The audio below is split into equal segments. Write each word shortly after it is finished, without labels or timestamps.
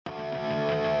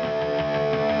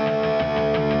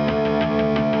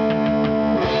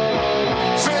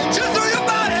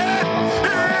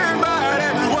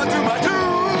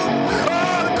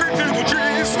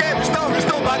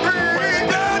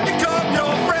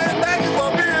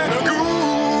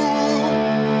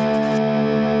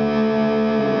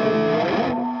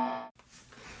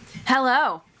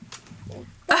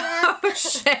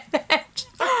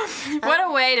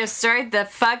start the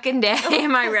fucking day.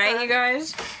 Am I right, you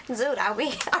guys? Dude, are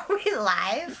we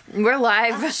live? We're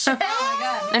live. Oh my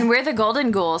god. And we're the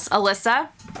Golden Ghouls. Alyssa.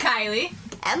 Kylie.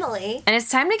 Emily. And it's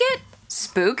time to get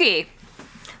spooky.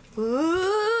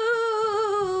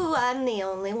 Ooh, I'm the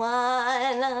only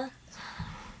one.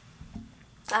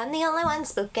 I'm the only one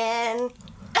spooking.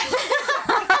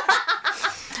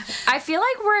 I feel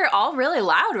like we're all really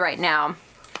loud right now.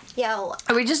 Yo,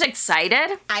 Are we just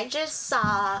excited? I just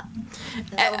saw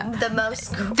the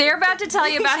most... They're about to tell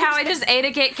you about how I just ate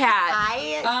a Kit Kat.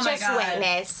 I Oh my just God.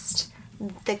 witnessed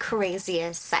the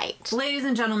craziest sight. Ladies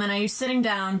and gentlemen, are you sitting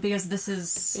down? Because this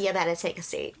is You better take a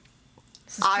seat.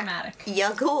 traumatic.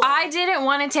 You're cool. I didn't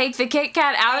want to take the Kit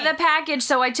Kat out of the package,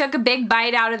 so I took a big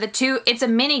bite out of the two. It's a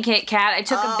mini Kit Kat. I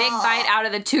took a big bite out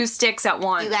of the two sticks at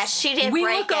once. You guys, she didn't We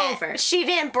break look it. over. She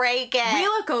didn't break it. We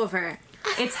look over.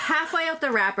 It's halfway out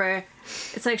the wrapper.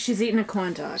 It's like she's eating a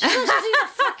corn dog. She's eating a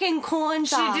fucking corn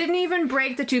She dog. didn't even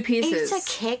break the two pieces. It's a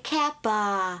Kit Kat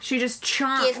bar. She just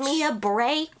chomped. Give me a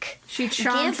break. She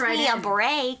chomped Give right me in. a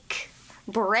break.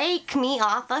 Break me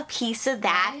off a piece of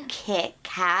that Kit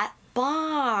Kat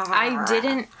bar. I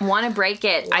didn't want to break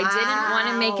it. I didn't want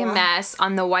to make a Wow. mess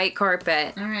on the white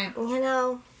carpet. All right. You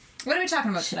know, What are we talking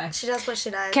about today? she does what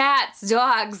she does. Cats,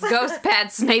 dogs, ghost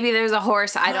pets. Maybe there's a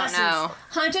horse. I don't know.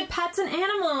 Haunted pets and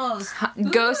animals.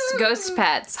 Ghost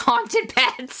pets. Haunted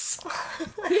pets.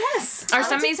 Yes. Are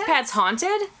some of these pets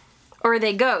haunted? Or are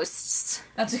they ghosts?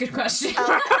 That's a good question.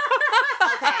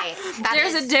 Okay.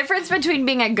 There's a difference between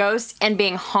being a ghost and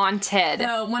being haunted.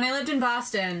 So when I lived in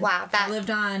Boston, Wow, I lived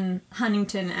on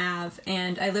Huntington Ave,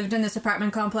 and I lived in this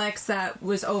apartment complex that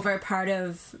was over part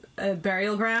of a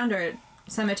burial ground or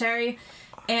cemetery.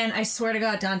 And I swear to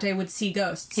God, Dante would see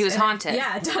ghosts. He was And haunted.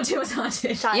 Yeah, Dante was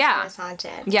haunted. Yeah. was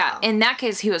haunted. Yeah, in that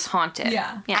case, he was haunted.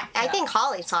 Yeah. Yeah. I think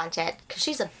Holly's haunted because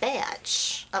she's a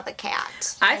bitch of a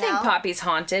cat. I you think know? Poppy's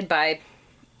haunted by,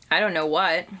 I don't know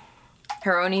what,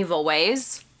 her own evil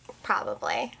ways.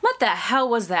 Probably. What the hell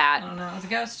was I that? don't know. It was a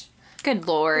ghost. Good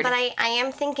lord. But I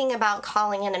am thinking about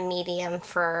calling in a medium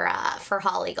for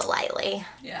Holly Golightly.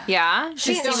 Yeah. Yeah? To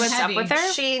see so what's heavy. up with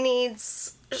her?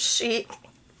 She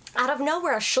out of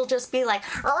nowhere she'll just be like,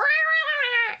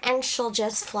 and she'll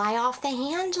just fly off the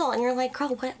handle, and you're like, girl,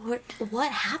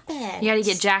 what happened? You gotta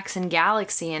get Jackson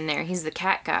Galaxy in there. He's the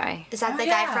cat guy. Is that Oh, the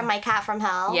yeah. guy from My Cat from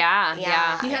Hell? Yeah,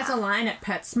 yeah. He has a line at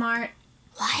PetSmart.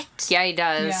 What? Yeah, he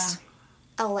does. Yeah.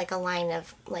 Oh, like a line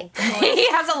of like. He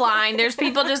has a line. There's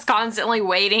people just constantly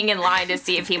waiting in line to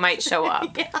see if he might show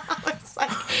up. It's like,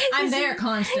 I'm is there he-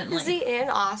 constantly. Is he in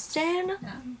Austin? Oh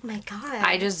my God.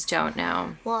 I just don't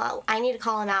know. Well, I need to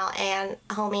call him out, and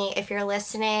homie, if you're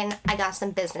listening, I got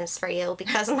some business for you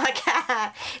because my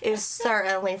cat is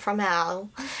certainly from hell.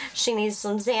 She needs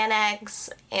some Xanax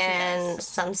and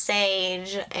some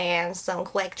sage and some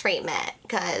quick treatment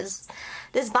because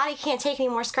this body can't take any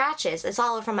more scratches. It's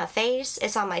all over my face.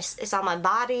 It's on my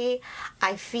body.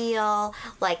 I feel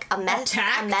like a meth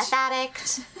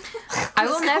addict. I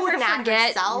will Who's never going at forget.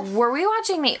 herself. Were we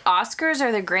watching the Oscars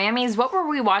or the Grammys? What were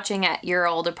we watching at your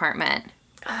old apartment?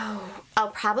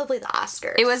 Oh, probably the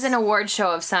Oscars. It was an award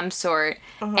show of some sort.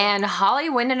 And Holly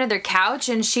went under their couch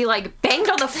and she like banged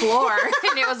on the floor.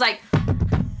 And it was like.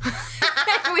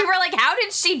 We were like, how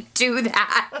did she do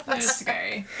that? It was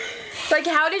scary. Like,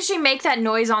 how did she make that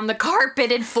noise on the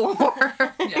carpeted floor?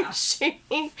 Yeah.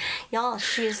 Y'all,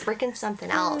 she's freaking something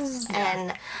else,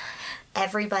 and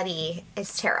everybody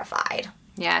is terrified.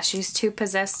 Yeah, she's too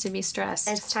possessed to be stressed.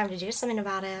 It's time to do something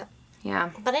about it.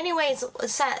 Yeah. But anyways,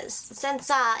 since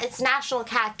it's National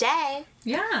Cat Day,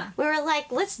 Yeah. we were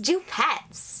like, let's do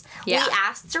pets. Yeah. We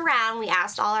asked around. We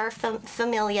asked all our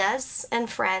familias and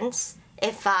friends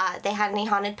if they had any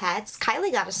haunted pets.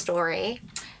 Kylie got a story,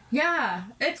 Yeah.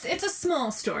 It's a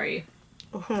small story.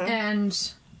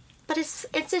 And but it's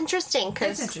interesting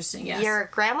because It's interesting, yes. your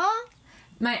grandma.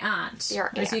 my aunt.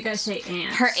 Your As you aunt. guys say,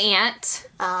 aunt. Her aunt.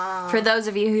 For those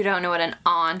of you who don't know what an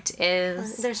aunt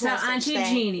is. There's So no such Auntie thing.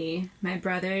 Jeannie, my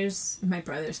dad's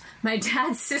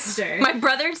sister. My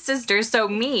brother and sister, so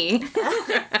me.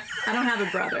 I don't have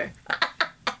a brother.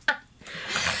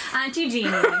 Auntie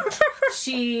Jeannie,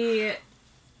 she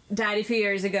died a few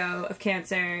years ago of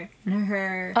cancer, and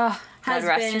her Oh, God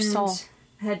rest her husband soul.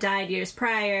 had died years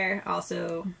prior,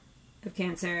 also of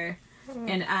cancer.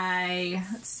 And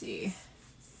let's see,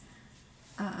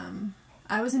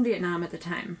 I was in Vietnam at the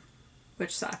time,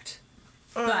 which sucked.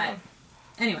 But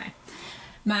anyway,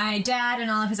 my dad and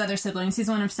all of his other siblings, he's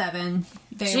one of 7.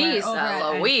 They Jeez, were over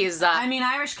at, Louisa. I mean,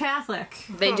 Irish Catholic.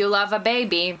 They do love a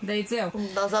baby. They do.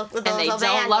 Those And they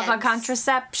don't love a Ovanians.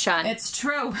 contraception. It's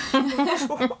true.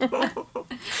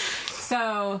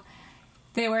 So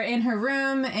they were in her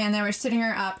room and they were sitting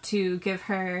her up to give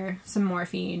her some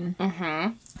morphine.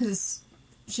 Mm-hmm. Because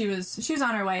she was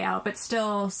on her way out, but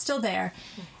still there.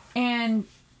 And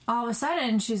all of a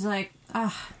sudden, she's like,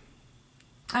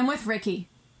 I'm with Ricky,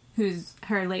 who's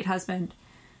her late husband.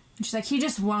 And she's like, he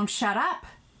just won't shut up.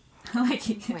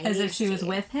 Like, as if she was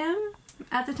with him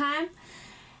at the time.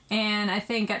 And I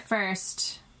think at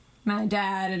first, my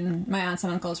dad and my aunts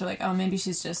and uncles were like, oh, maybe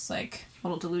she's just, like, a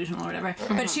little delusional or whatever.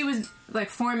 But she was, like,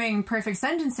 forming perfect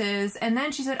sentences. And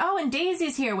then she said, oh, and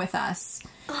Daisy's here with us.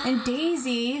 And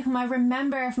Daisy, whom I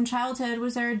remember from childhood,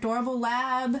 was their adorable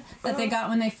lab that they got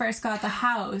when they first got the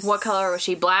house. What color was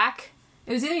she? Black?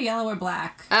 It was either yellow or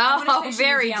black. Oh,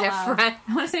 very different.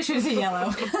 I want to say she was a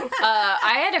yellow.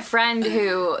 I had a friend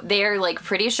who they're like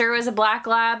pretty sure was a black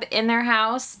lab in their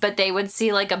house, but they would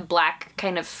see like a black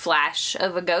kind of flash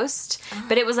of a ghost.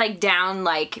 But it was like down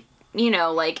like, you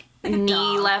know, like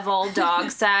knee level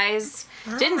dog size.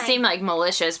 Didn't seem like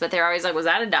malicious, but they're always like, was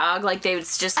that a dog? Like they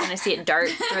was just going to see it dart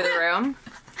through the room.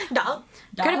 Dog.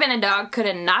 Could have been a dog, could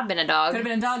have not been a dog. Could have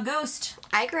been a dog ghost.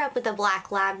 I grew up with a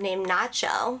black lab named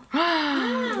Nacho.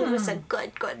 He was a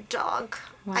good dog.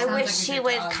 I wish like a he good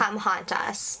would dog. come haunt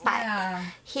us, but Yeah.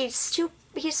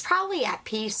 he's probably at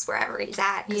peace wherever he's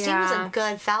at, because he was Yeah. a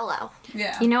good fellow.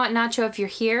 Yeah. You know what, Nacho? If you're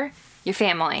here, your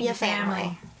family. Your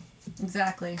family.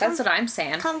 Exactly. That's what I'm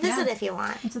saying. Come visit Yeah. if you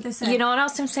want. That's what they say. You know what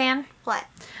else I'm saying? What?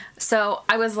 So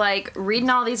I was like reading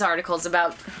all these articles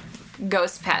about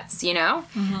ghost pets, you know?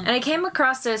 And I came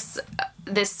across this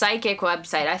psychic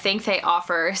website. I think they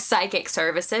offer psychic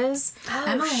services.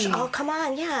 Emily. Oh, come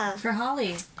on, yeah. For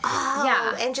Holly. Oh,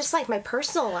 Yeah. and just like my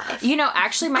personal life. You know,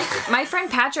 actually my friend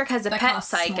Patrick has a That pet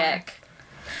costs psychic.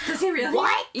 Does he really?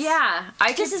 What? Yeah,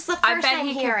 This is the I first bet I'm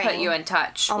he hearing. could put you in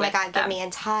touch. Oh my with god, get them. me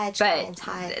in touch. But Get me in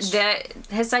touch.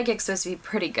 his psychic's supposed to be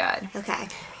pretty good. Okay.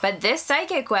 But this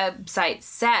psychic website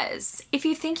says, if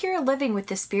you think you're living with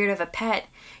the spirit of a pet,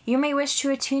 you may wish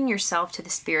to attune yourself to the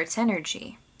spirit's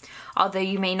energy. Although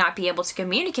you may not be able to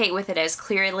communicate with it as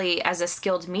clearly as a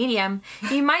skilled medium,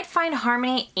 you might find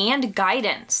harmony and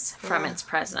guidance from its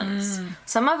presence.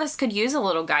 Some of us could use a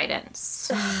little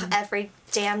guidance. Every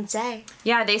damn day.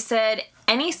 Yeah, they said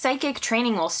any psychic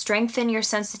training will strengthen your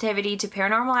sensitivity to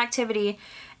paranormal activity,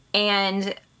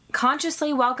 and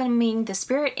consciously welcoming the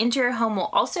spirit into your home will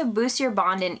also boost your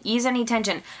bond and ease any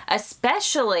tension,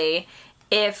 especially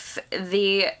if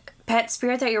the pet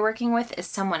spirit that you're working with is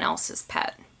someone else's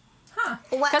pet.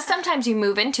 What? Because sometimes you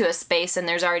move into a space and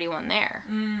there's already one there.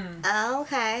 Oh,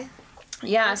 okay.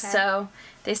 Yeah, Okay. so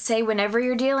they say whenever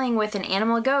you're dealing with an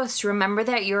animal ghost, remember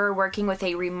that you're working with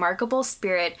a remarkable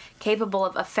spirit capable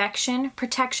of affection,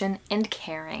 protection, and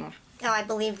caring. Oh, I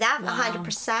believe that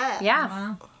 100%. Yeah.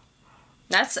 Wow.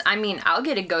 I'll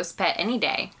get a ghost pet any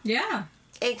day. Yeah.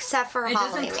 Except for It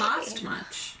Holly, doesn't cost maybe.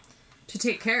 much to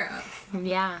take care of.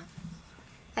 Yeah.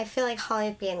 I feel like Holly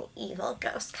would be an evil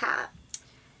ghost cat.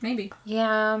 Maybe.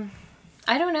 Yeah.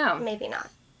 I don't know. Maybe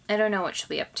not. I don't know what she'll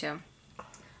be up to.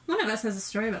 One of us has a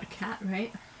story about a cat,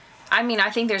 right? I mean, I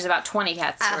think there's about 20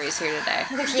 cat stories here today.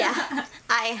 Yeah.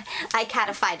 I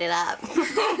catified it up.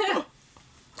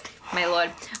 My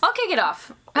lord. I'll kick it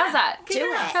off. How's that? do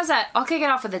it. How's that? I'll kick it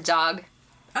off with a dog.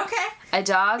 Okay. A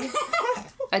dog.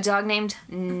 A dog named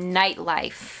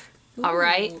Nightlife. All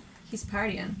right? He's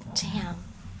partying. Damn.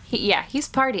 He's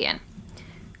partying.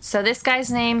 So this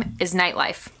guy's name is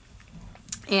Nightlife.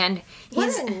 And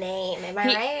he's What a name, am I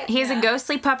right? he's a Yeah.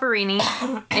 ghostly pupperini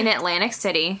in Atlantic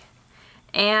City.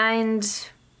 And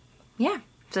yeah,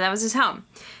 so that was his home.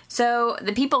 So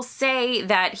the people say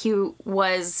that he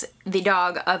was the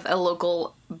dog of a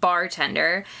local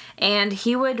bartender, and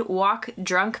he would walk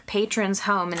drunk patrons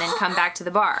home and then come back to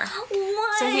the bar.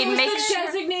 What? So he'd make The sure.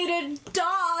 designated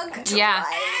dog. Yeah,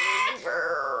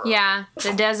 yeah,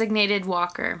 the designated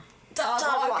walker. Dog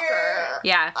walker.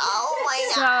 Yeah. Oh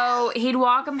my god. So he'd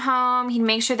walk them home. He'd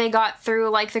make sure they got through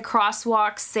like the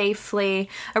crosswalks safely.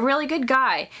 A really good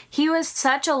guy. He was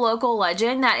such a local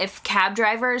legend that if cab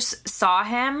drivers saw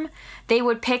him, they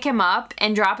would pick him up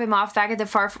and drop him off back at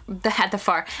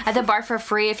the bar for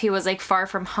free if he was like far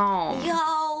from home. Yo,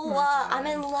 I'm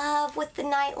in love with the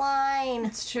Nightline.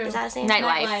 It's true. Is that his name?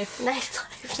 Nightlife.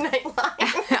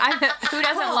 Nightlife. Who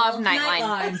doesn't love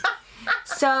Nightline?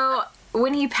 So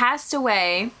when he passed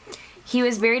away, he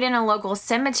was buried in a local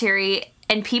cemetery,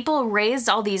 and people raised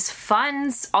all these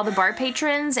funds, all the bar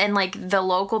patrons and like the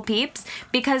local peeps,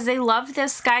 because they loved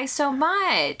this guy so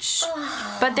much.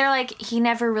 But they're like, he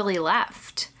never really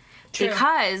left. True.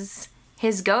 Because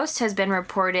his ghost has been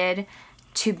reported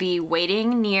to be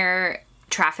waiting near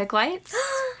traffic lights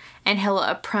and he'll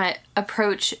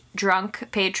approach drunk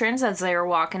patrons as they're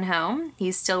walking home.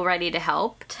 He's still ready to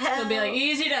help. He'll be like,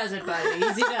 easy does it, buddy.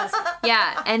 Easy does it.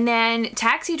 Yeah, and then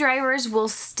taxi drivers will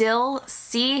still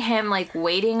see him, like,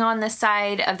 waiting on the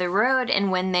side of the road, and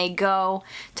when they go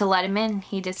to let him in,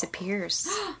 he disappears.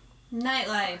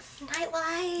 Nightlife.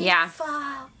 Nightlife. Yeah.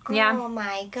 Oh Yeah.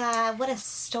 my God. What a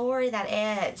story that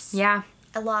is. Yeah.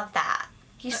 I love that.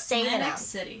 He's saving Atlantic him.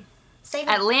 City. Saving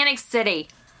him. Atlantic City.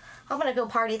 I'm going to go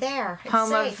party there. It's Home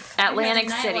safe. of Atlantic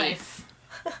City. Nightlife.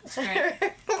 It's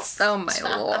great. Oh, my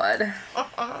Lord.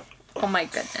 Oh, my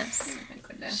goodness. Oh my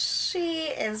goodness. She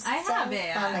is I so have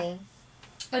a, funny.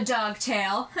 A dog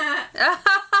tail.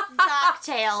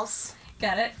 Dogtails.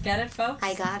 Get it? Get it, folks?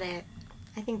 I got it.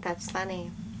 I think that's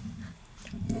funny.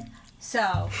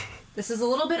 So, this is a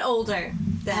little bit older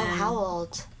than... Oh, how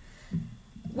old?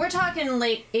 We're talking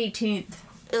late 18th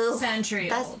Ooh,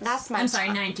 century old. that's my I'm sorry,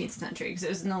 time. 19th century, because it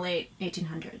was in the late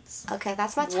 1800s. Okay,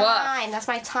 that's my Woof. time. That's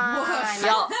my time. Woof.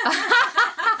 Y'all.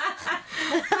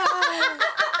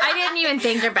 I didn't even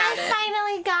think about I it.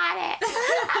 finally got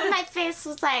it. My face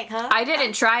was like, huh? I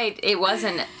didn't try it. It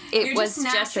wasn't. It You're was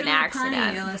just an naturally accident.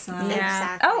 punny, Alyssa. Yeah.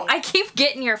 Exactly. Oh, I keep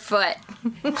getting your foot.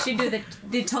 She do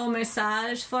the toe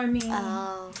massage for me.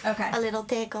 Oh, Okay. a little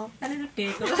tickle. A little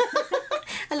giggle.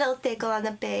 A little tickle on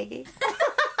the piggy.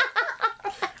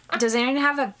 Does anyone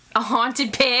have a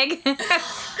haunted pig? I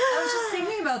was just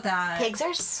thinking about that. Pigs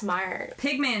are smart.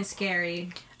 Pigman's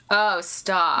scary. Oh,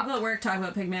 stop. People at work talk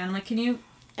about Pigman. I'm like, can you...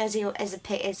 As a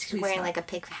pig is Please wearing stop. like a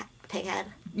pig head.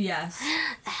 Yes.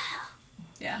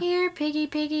 Yeah. Here, piggy,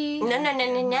 piggy. No.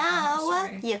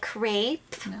 sorry. You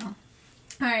creep. No.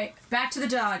 Alright, back to the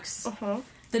dogs.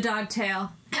 The dog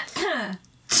tail.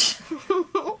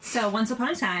 So, once upon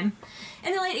a time,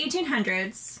 in the late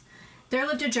 1800s, there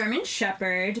lived a German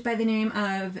shepherd by the name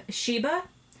of Sheba.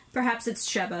 Perhaps it's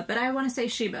Sheba, but I want to say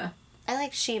Sheba. I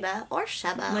like Sheba or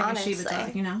Sheba, Like honestly. a Sheba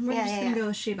dog, you know? We're Yeah, just yeah, going to yeah. go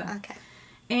with Sheba. Okay.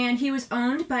 And he was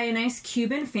owned by a nice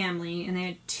Cuban family, and they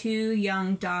had 2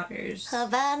 young daughters.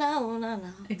 Havana, no.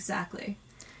 Exactly.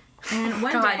 And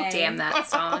one God day, damn that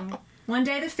song. One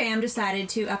day the fam decided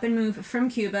to up and move from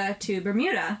Cuba to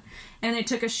Bermuda, and they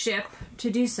took a ship to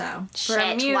do so. Shit,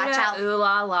 Bermuda, watch out. ooh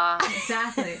la la.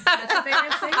 Exactly. That's what they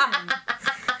were saying.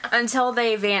 Until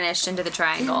they vanished into the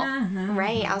triangle. Uh-huh.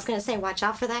 Right, I was gonna say, watch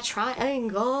out for that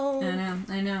triangle.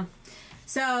 I know.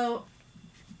 So,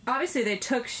 obviously they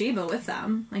took Sheba with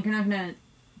them. Like, you're not gonna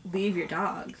leave your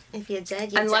dog. If you're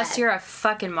dead, you're Unless dead. you're a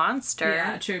fucking monster.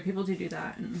 Yeah, true. People do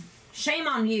that. And shame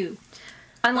on you.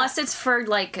 Unless it's for,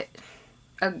 like,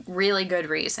 a really good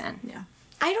reason. Yeah.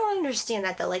 I don't understand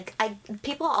that though. Like,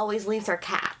 people always leave their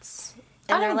cats.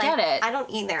 I they're don't like, get it. I don't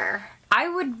either. I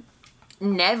would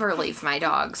never leave my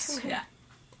dogs. Yeah.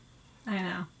 I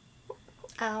know.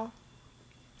 Oh,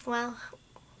 well.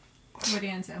 What are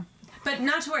you gonna say? But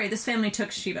not to worry, this family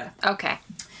took Sheba. Okay.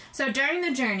 So during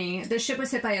the journey, the ship was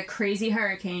hit by a crazy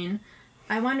hurricane.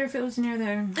 I wonder if it was near the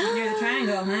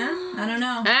triangle, huh? I don't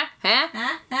know.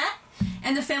 Huh?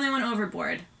 And the family went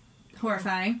overboard.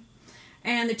 Horrifying.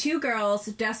 And the 2 girls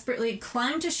desperately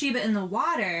climbed to Sheba in the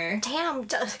water. Damn,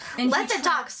 And let he the tried-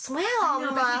 dog swim. No,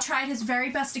 but he tried his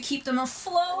very best to keep them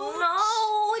afloat.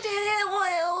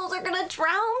 No, they're gonna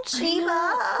drown Sheba.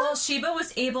 Well, Sheba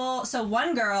was able. So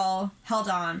one girl held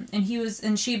on,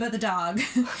 and Sheba the dog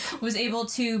was able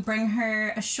to bring her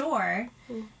ashore,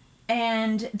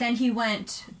 and then he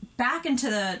went back into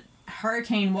the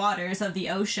hurricane waters of the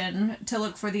ocean to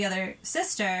look for the other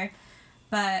sister,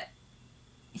 but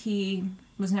he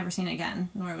was never seen again,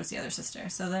 nor was the other sister.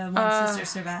 So the one sister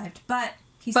survived, but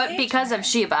he. But saved because her. of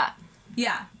Sheba.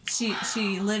 Yeah, she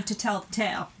lived to tell the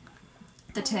tale.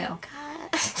 The tale.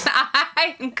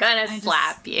 I'm gonna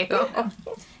slap you.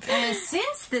 And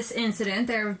since this incident,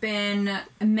 there have been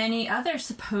many other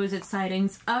supposed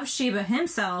sightings of Sheba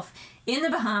himself in the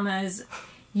Bahamas,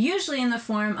 usually in the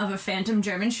form of a phantom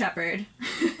German shepherd.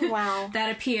 Wow. That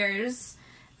appears,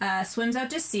 swims out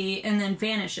to sea, and then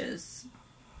vanishes.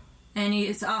 And he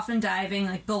is often diving,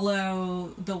 like,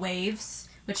 below the waves,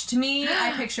 which to me,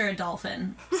 I picture a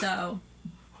dolphin. So,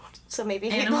 So maybe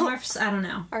people animorphs, I don't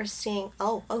know. are seeing.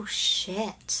 Oh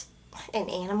shit! An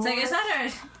animal. It's like, is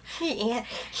that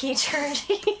he turned.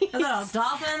 a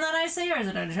dolphin that I see, or is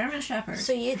it a German shepherd?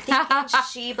 So you think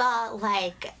Sheba,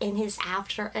 like in his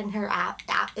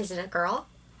is it a girl?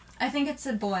 I think it's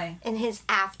a boy. In his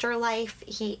afterlife,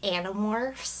 he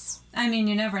animorphs. I mean,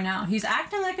 you never know. He's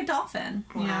acting like a dolphin.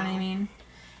 You know what I mean?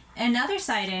 Another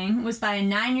sighting was by a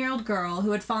 9-year-old girl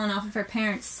who had fallen off of her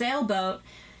parents' sailboat,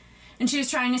 and she was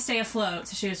trying to stay afloat,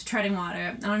 so she was treading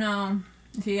water. I don't know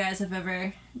if you guys have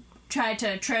ever tried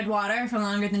to tread water for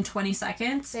longer than 20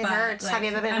 seconds. It but, hurts. like, Have you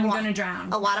ever been I'm gonna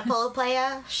drown. a water polo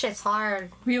player? Shit's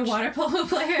hard. Were you a water polo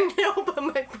player? No, but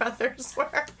my brothers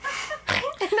were.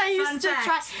 And I used Fun to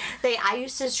fact. I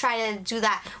used to try to do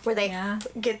that where they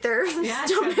get their Yeah,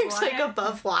 stomachs tread like water.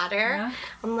 above water. Yeah.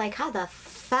 I'm like, how the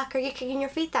fuck are you kicking your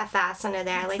feet that fast under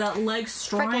there? Like That leg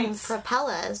freaking strength.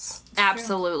 propellers.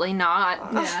 Absolutely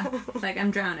not. Yeah, like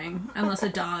I'm drowning unless a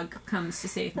dog comes to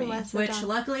save me. Unless a Which, dog.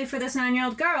 luckily for this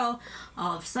 9-year-old girl,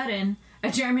 all of a sudden, a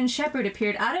German Shepherd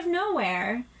appeared out of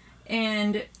nowhere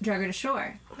and drug her to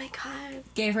shore. Oh my god.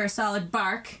 Gave her a solid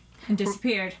bark and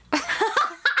disappeared.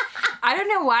 I don't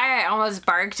know why I almost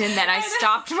barked and then I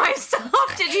stopped myself.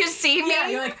 Did you see me? Yeah,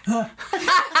 you're like, huh.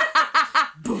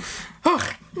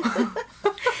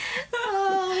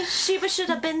 Oh, Sheba should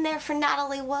have been there for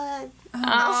Natalie Wood.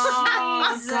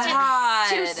 Oh, God.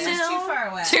 Too It was soon. too far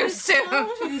away. Too soon.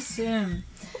 Too soon.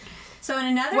 So in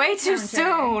another Way too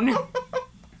encounter- soon.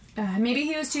 Maybe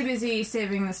he was too busy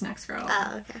saving this next girl.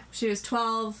 Oh, okay. She was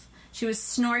 12. She was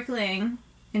snorkeling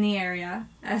in the area,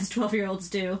 as 12-year-olds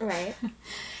do. Right.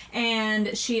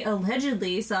 And she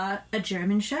allegedly saw a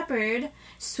German Shepherd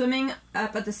swimming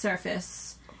up at the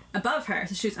surface above her.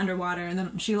 So she was underwater, and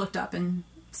then she looked up and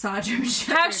saw a German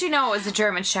Shepherd. How'd she know it was a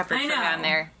German Shepherd I from know. down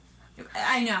there?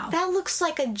 I know. That looks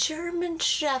like a German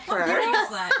Shepherd. What is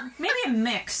that? Maybe a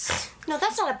mix. No,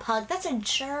 that's not a pug. That's a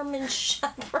German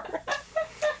Shepherd.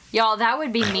 Y'all, that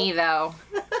would be me, though.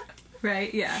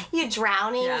 Right? Yeah. You're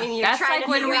drowning Yeah. and you're That's trying like to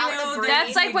when figure we out the breed.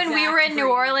 That's like when we were in New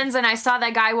breed. Orleans and I saw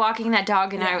that guy walking that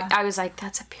dog and Yeah. I was like,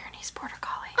 that's a Pyrenees Border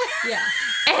Collie. Yeah.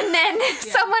 And then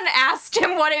someone asked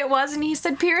him what it was and he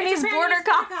said Pyrenees Border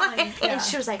Collie. Yeah. And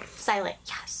she was like, silent,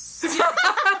 yes.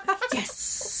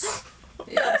 Yes.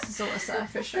 Yeah, this is Alyssa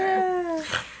for sure.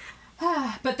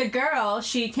 But the girl,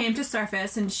 she came to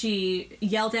surface and she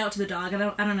yelled out to the dog. I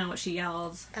don't know what she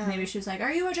yelled. Maybe she was like,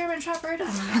 "Are you a German Shepherd?" I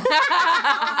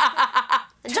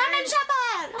don't know. German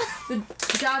Shepherd!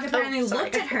 The dog apparently sorry.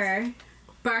 looked at her,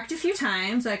 barked a few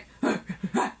times, like, and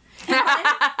then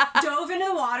dove into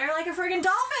the water like a friggin'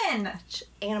 dolphin.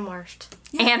 Animorphed.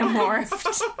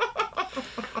 Animorph.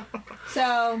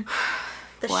 So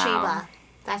The Wow. Sheba.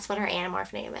 That's what her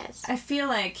Animorph name is. I feel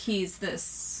like he's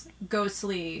this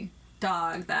ghostly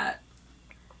dog that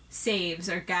saves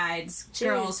or guides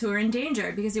girls who are in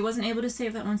danger because he wasn't able to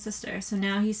save that one sister. So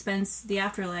now he spends the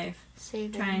afterlife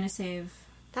Save trying to save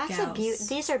That's gals.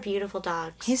 These are beautiful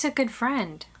dogs. He's a good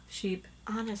friend. sheep.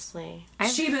 Honestly.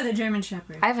 Sheba the German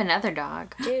Shepherd. I have another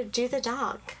dog. Do the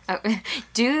dog. Oh,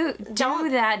 do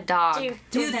that dog.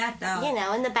 Do that though. You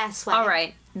know, in the best way. All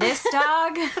right. This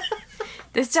dog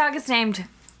is named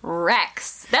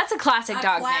Rex. That's a classic A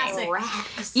dog classic. name.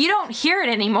 Rex. You don't hear it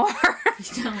anymore.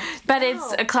 But it's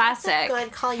Oh, a classic. that's a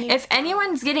good call. If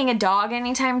anyone's getting a dog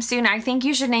anytime soon, I think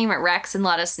you should name it Rex and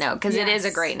let us know because it is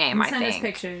a great name. And I send think. us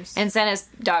pictures. And send us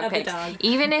dog Of the pics. dog.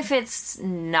 Even if it's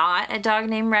not a dog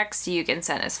named Rex, you can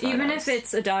send us photos. Even if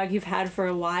it's a dog you've had for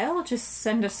a while, just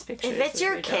send us pictures. If it's of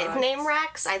your kid dog. named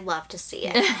Rex, I'd love to see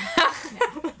it.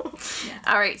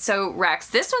 All right, so Rex.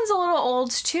 This one's a little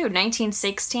old too.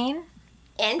 1916.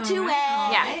 Into All it.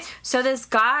 right. Yeah. So this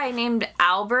guy named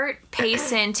Albert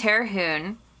Payson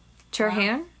Terhune.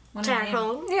 Terhune? What a name.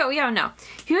 Terhune. No.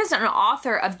 He was an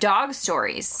author of dog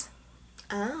stories.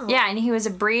 Oh. Yeah, and he was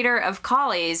a breeder of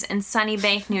collies in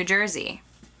Sunnybank, New Jersey.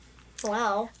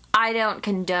 Well. I don't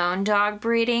condone dog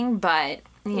breeding, but,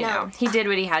 you know, he did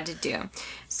what he had to do.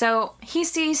 So he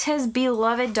sees his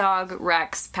beloved dog,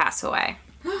 Rex, pass away.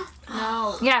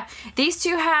 No. Yeah, these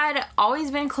two had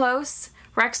always been close.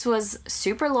 Rex was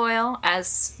super loyal,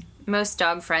 as most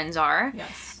dog friends are.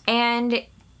 Yes. And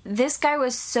this guy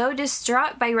was so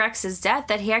distraught by Rex's death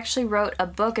that he actually wrote a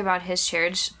book about his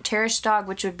cherished dog,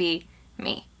 which would be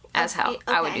me, as hell.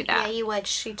 I would do that. Yeah, you would.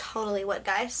 She totally would,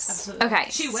 guys. Absolutely. Okay,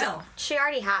 She so- will. She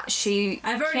already has. She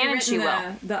I've already can and written she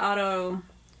will. the auto.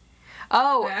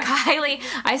 Oh, Yeah. Kylie.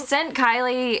 I sent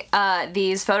Kylie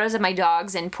these photos of my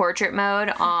dogs in portrait mode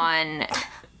on,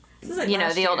 This is like the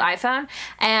last old year. iPhone.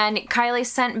 And Kylie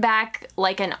sent back,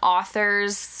 like, an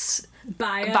author's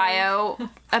bio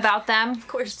about them. Of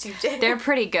course you did. They're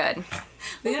pretty good.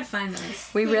 We gotta find those.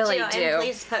 We Me really too, do. And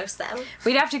please post them.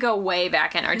 We'd have to go way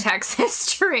back in our text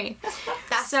history.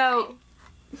 That's So,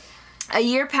 a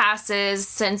year passes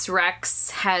since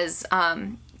Rex has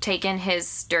taken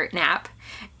his dirt nap.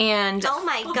 And Oh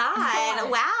my god.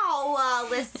 Wow,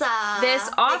 Alyssa. This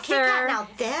The Kit Kat, author- now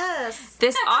Yes.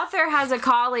 This author has a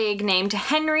colleague named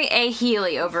Henry A.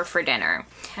 Healy over for dinner.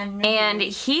 And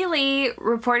Healy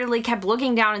reportedly kept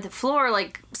looking down at the floor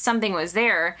like something was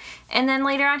there. And then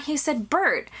later on he said,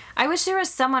 Bert, I wish there was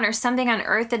someone or something on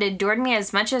earth that adored me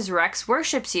as much as Rex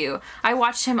worships you. I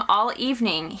watched him all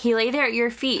evening. He lay there at your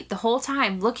feet the whole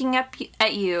time, looking up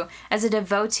at you as a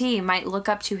devotee might look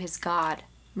up to his god.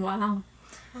 Wow.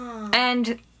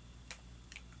 And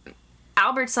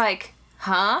Albert's like,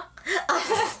 huh?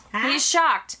 He's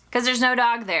shocked because there's no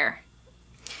dog there.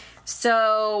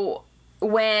 So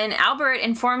when Albert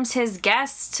informs his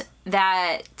guest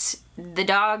that the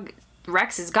dog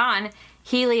Rex is gone,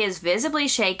 Healy is visibly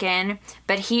shaken,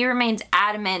 but he remains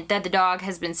adamant that the dog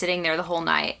has been sitting there the whole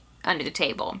night under the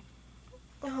table.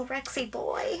 Oh, Rexy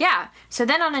boy. Yeah. So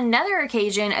then on another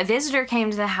occasion, a visitor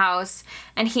came to the house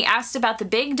and he asked about the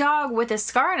big dog with a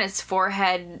scar on its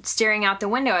forehead staring out the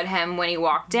window at him when he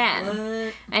walked in.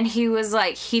 What? And he was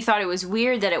like, he thought it was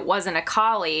weird that it wasn't a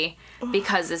collie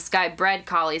because this guy bred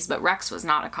collies, but Rex was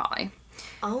not a collie.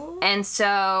 Oh. And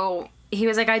so he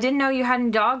was like, I didn't know you had any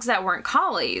dogs that weren't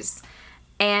collies.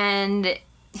 And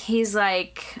he's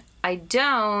like, I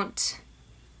don't,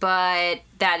 but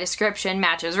that description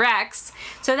matches Rex.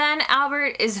 So then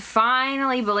Albert is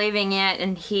finally believing it,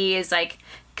 and he is like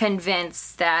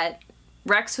convinced that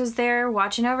Rex was there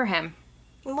watching over him.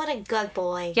 What a good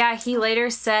boy. Yeah, he later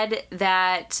said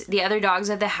that the other dogs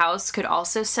of the house could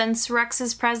also sense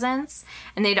Rex's presence,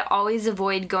 and they'd always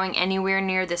avoid going anywhere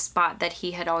near the spot that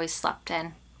he had always slept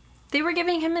in. They were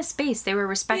giving him his space. They were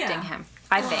respecting him,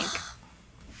 I think.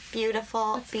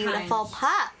 Beautiful, That's beautiful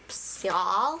pups,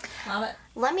 y'all. Love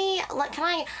it. Can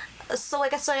I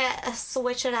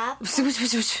switch it up? Is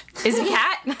it a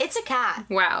cat? It's a cat.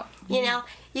 Wow. You know,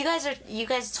 you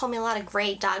guys told me a lot of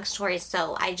great dog stories,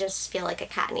 so I just feel like a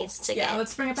cat needs to get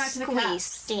let's bring it back to the cat.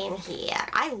 squeezed in here.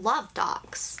 I love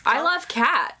dogs. I Don't love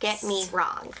cats. get me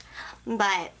wrong,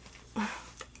 but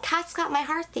cats got my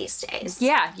heart these days.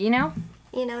 Yeah, you know?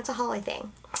 You know, it's a holy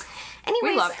thing.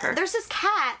 Anyways, love her. there's this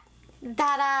cat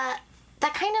that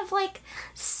kind of like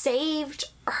saved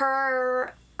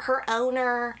her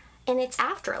owner in its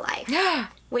afterlife,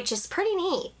 which is pretty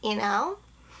neat, you know.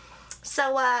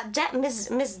 So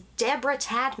Miss Deborah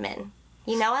Tadman,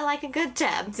 you know I like a good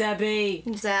Deb. Debbie.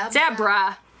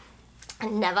 Deborah. I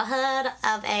never heard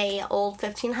of a old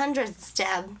 1500s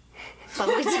Deb, but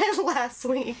we did last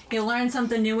week. You learn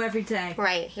something new every day.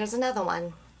 Right, here's another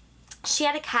one. She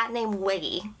had a cat named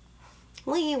Wiggy.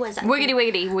 Wiggy was a Wiggity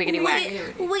wiggity wiggity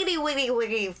wag.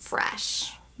 Wiggy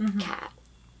fresh cat.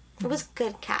 It was a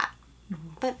good cat,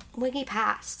 but Wiggy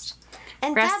passed.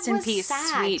 And Rest Deb in was peace,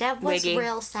 sad. sweet Deb was Wiggy.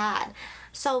 real sad.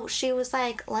 So she was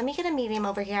like, let me get a medium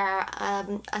over here,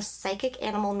 a psychic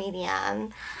animal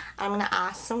medium. I'm going to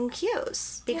ask some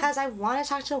cues because I want to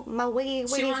talk to my Wiggy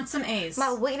She wants some A's.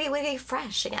 my Wiggy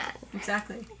fresh again.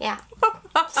 Exactly. Yeah.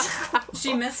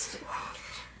 She missed.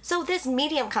 So this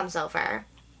medium comes over,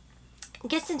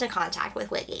 gets into contact with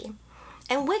Wiggy.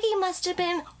 And Wiggy must have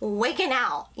been wigging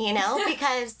out, you know,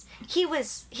 because he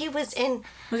was in,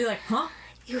 Was he like, huh?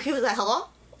 he was like, hello?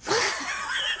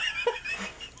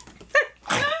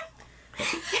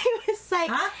 He was like,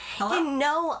 Huh? Hello? in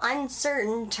no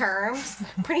uncertain terms,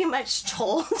 pretty much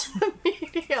told the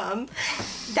medium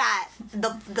that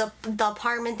the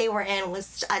apartment they were in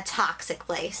was a toxic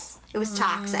place. It was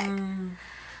toxic.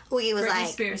 Wiggy was Britney like,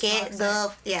 Spears get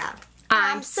toxic. yeah.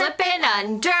 I'm slipping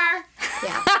under.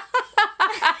 Yeah.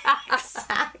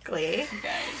 Exactly.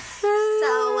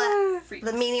 So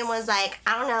the medium was like,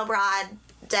 I don't know, Broad.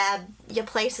 Deb, your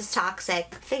place is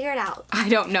toxic. Figure it out. I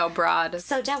don't know, broad.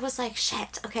 So Deb was like,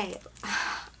 shit, okay, I'm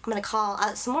going to call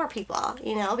some more people,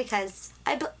 you know, because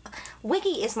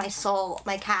Wiggy is my soul,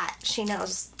 my cat. She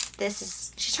knows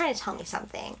she's trying to tell me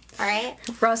something, all right?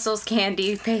 Russell's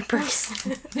Candy Papers.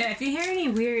 Yeah, if you hear any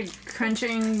weird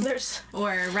crunching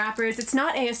or rappers, it's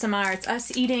not ASMR, it's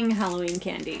us eating Halloween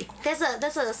candy. There's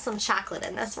some chocolate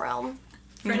in this room.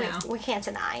 For now. We can't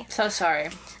deny. So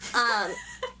sorry.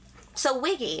 So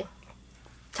Wiggy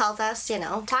tells us, you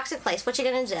know, toxic place, what you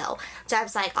gonna do?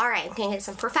 Deb's like, all right, I'm gonna get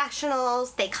some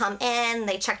professionals. They come in,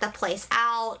 they check the place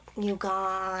out. You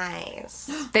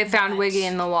guys. They found Wiggy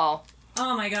in the wall.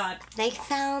 Oh my god. They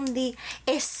found the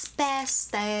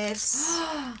asbestos.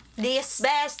 The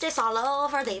asbestos all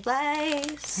over the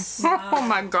place. Oh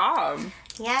my god.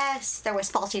 Yes, there was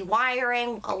faulty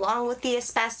wiring along with the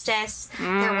asbestos.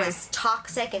 There was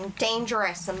toxic and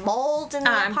dangerous mold in the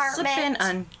I'm apartment. slipping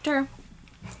under.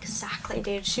 Exactly,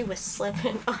 dude. She was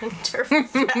slipping under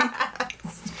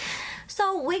fast.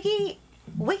 So Wiggy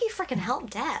freaking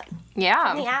helped Deb in the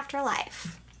Yeah.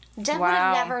 afterlife. Deb would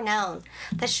Wow. have never known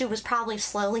that she was probably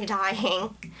slowly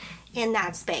dying in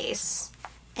that space.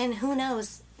 And who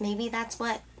knows, maybe that's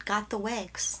what got the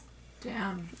wigs.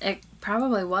 Damn. It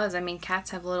probably was. I mean,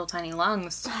 cats have little tiny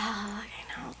lungs. I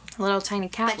know. Little tiny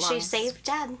cat But lungs. she saved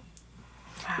Deb.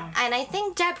 Wow. And I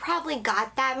think Deb probably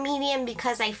got that medium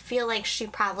because I feel like she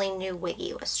probably knew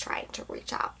Wiggy was trying to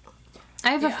reach out.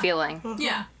 I have a Yeah. feeling.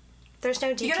 Yeah. There's no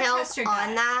gotta details trust your gut.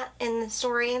 on that in the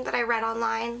story that I read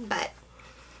online, but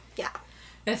yeah.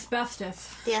 Asbestos.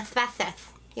 The asbestos.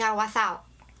 You gotta watch out.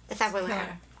 It's everywhere.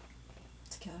 Killer.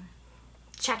 It's a killer.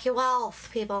 Check your wealth,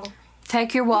 people.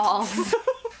 Take your wall.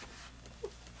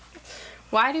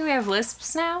 Why do we have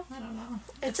lisps now? I don't know.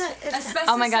 It's a Asbestos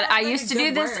Oh my god, sounds I like used a to do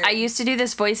good this. word. I used to do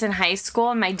this voice in high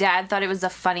school, and my dad thought it was the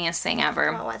funniest thing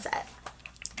ever. what was it?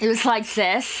 It was like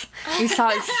this. He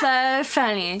thought it so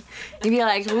funny. He'd be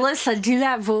like, "Lisa, do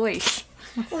that voice.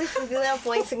 Listen, do that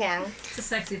voice again. It's a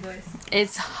sexy voice.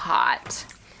 It's hot."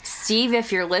 Steve,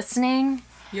 if you're listening,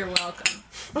 You're welcome.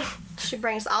 She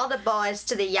brings all the boys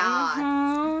to the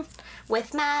yard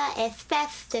with my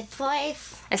asbestos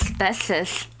voice.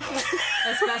 asbestos.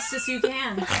 As best as you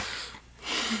can.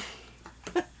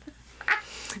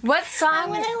 What song?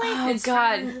 When I like- Oh It's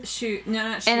god. from Shoot. No,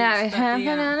 not Shoot.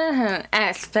 And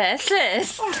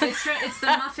asbestos. It's the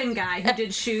muffin guy who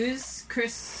did Shoes,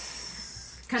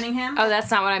 Chris Cunningham. Oh,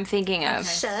 that's not what I'm thinking of.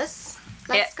 Shush.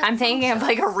 I'm thinking of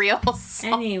like a real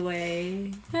song.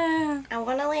 Anyway. I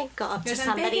want to like go up to Because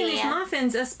I'm baking somebody these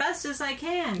muffins as best as I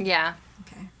can. Yeah.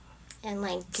 Okay. and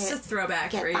like It's a get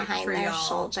throwback get for, behind for their y'all.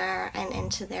 shoulder and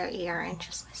into their ear and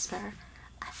just whisper,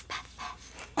 asbestos.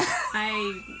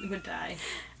 I would die.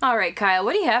 All right, Kyle,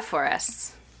 what do you have for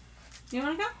us? You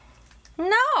want to go?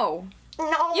 No.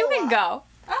 No. You can go.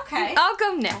 Okay. I'll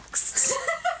go next.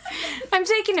 I'm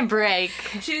taking a break.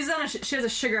 She's on she has a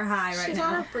sugar high right She's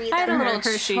now. on a breather. I had a little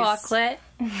Hershey's. chocolate.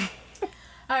 All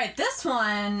right, this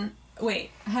one.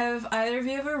 Wait, have either of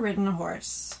you ever ridden a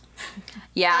horse?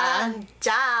 Yeah.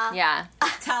 Duh. Yeah.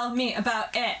 Tell me about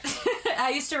it.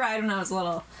 I used to ride when I was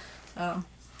little. Oh.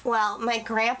 Well, my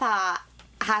grandpa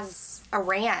has a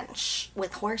ranch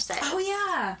with horses. Oh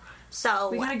yeah. So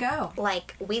We gotta go.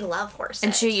 like we love horses.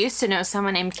 And she used to know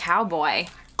someone named Cowboy.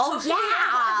 Oh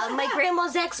yeah, my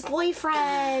grandma's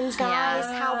ex-boyfriend, guys.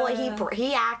 Yeah. Cowboy.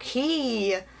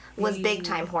 He was big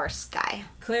time horse guy,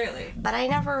 Clearly. but I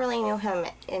never really knew him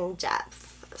in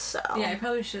depth. So Yeah, I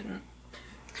probably shouldn't.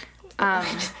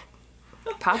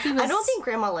 Poppy was I don't think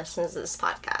Grandma listens to this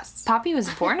podcast. Poppy was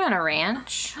born on a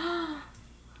ranch.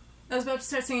 I was about to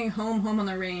start singing Home, Home on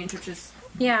the Range, which is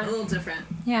a Yeah. little different.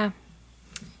 Yeah.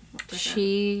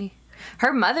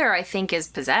 Her mother, I think, is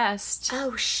possessed.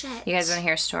 Oh shit! You guys want to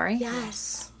hear a story?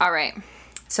 Yes. All right.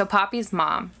 So Poppy's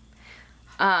mom,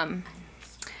 Kylie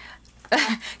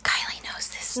knows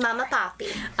this. Mama Poppy.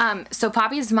 So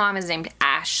Poppy's mom is named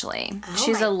Ashley.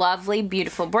 She's my- a lovely,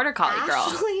 beautiful border collie girl.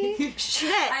 Ashley. Shit.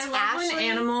 I love when Ashley.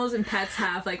 animals and pets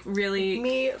have like really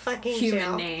Me fucking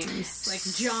human too. names,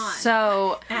 like John,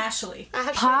 So Ashley.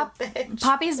 Ashley the bitch.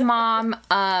 Poppy's mom,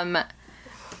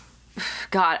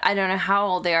 God, I don't know how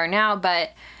old they are now,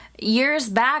 but years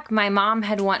back,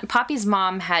 Poppy's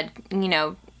mom had,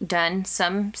 done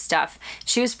some stuff.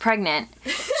 She was pregnant.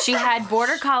 She had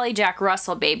border collie Jack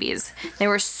Russell babies. They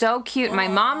were so cute. My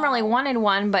mom really wanted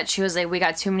one, but she was like, we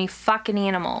got too many fucking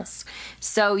animals.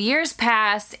 So years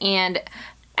pass, and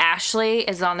Ashley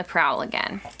is on the prowl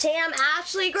again. Damn,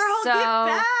 Ashley, girl, So get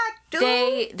back,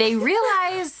 dude. they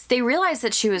realized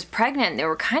that she was pregnant. They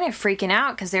were kind of freaking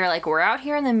out because they were like, we're out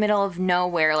here in the middle of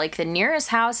nowhere. Like the nearest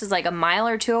house is like a mile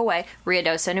or two away,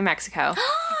 Ruidoso, New Mexico.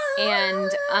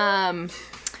 And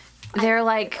they're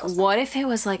like, what if it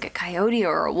was like a coyote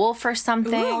or a wolf or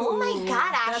something? Oh my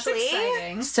god, That's Ashley.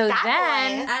 exciting. So That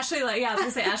then, Ashley, I was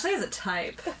gonna say Ashley has a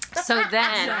type.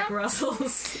 Jack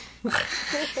Russell's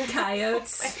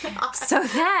coyotes. so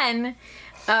then,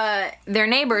 their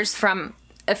neighbors from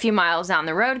a few miles down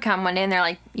the road come one day and they're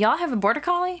like, y'all have a border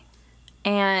collie?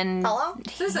 And Hello?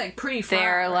 This is like pretty far.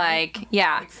 they're right? like,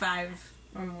 yeah. like 5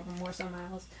 or more so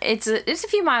miles. It's a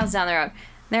few miles down the road.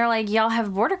 They're like, y'all have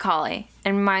a border collie?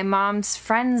 And my mom's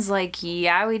friend's like,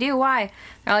 yeah, we do. Why?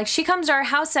 They're like, she comes to our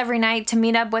house every night to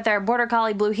meet up with our border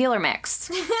collie blue heeler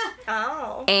mix.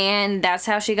 Oh. And that's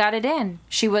how she got it in.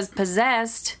 She was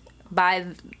possessed by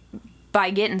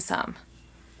getting some.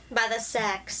 By the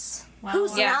sex. Wow.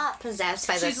 Who's Yeah. not possessed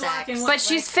by the She's sex? walking But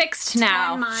she's fixed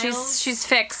now. 10 miles? She's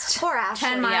fixed. Poor Ashley.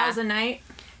 10 miles a night.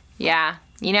 Yeah.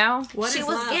 You know? What She is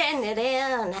was love? getting it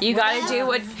in. You gotta do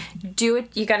what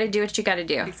you gotta do what you gotta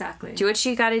do. Exactly. Do what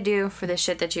you gotta do for the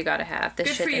shit that you gotta have. The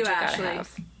Good shit for that you, you gotta Ashley.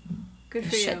 have. Good The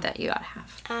for you. shit that you gotta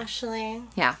have. Ashley,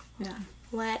 Yeah. Yeah.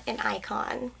 what an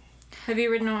icon. Have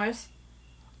you ridden a horse?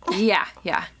 Yeah,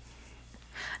 yeah.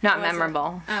 Not Was it?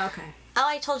 memorable. Oh, okay. Oh,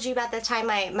 I told you about the time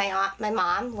my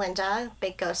mom, Linda,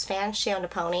 big ghost fan, she owned a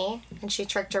pony, and she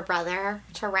tricked her brother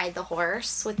to ride the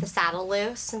horse with the saddle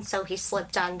loose, and so he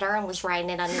slipped under and was riding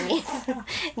it underneath, and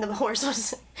the horse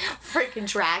was freaking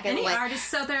dragging. Any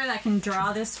artists out there that can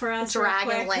draw this for us? Dragon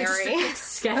real quick? Just a Larry. quick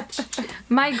sketch.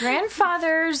 My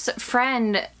grandfather's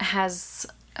friend has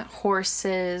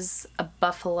horses, a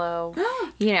buffalo.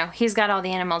 You know, he's got all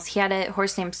the animals. He had a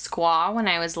horse named Squaw when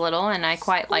I was little, and I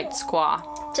quite liked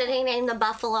Squaw. Did he name the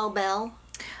Buffalo Bill?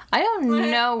 I don't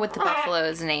know what the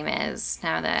buffalo's name is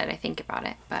now that I think about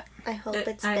it, but I hope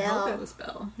it's I Bill. hope it was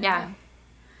Bill. yeah.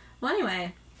 Well,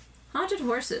 anyway, haunted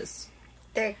horses.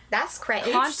 That's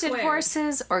crazy. Haunted square.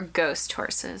 horses or ghost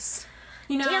horses?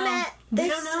 You know, Damn it. we This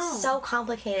don't know. is so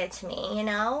complicated to me, you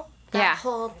know? That Yeah.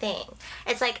 whole thing.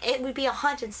 It's like it would be a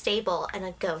haunted stable and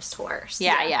a ghost horse.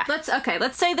 Yeah.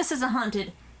 Let's say this is a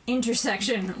haunted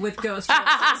intersection with ghost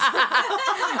horses.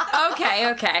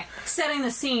 Okay. Setting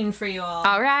the scene for you all.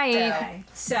 All right. Okay,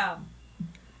 so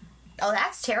Oh,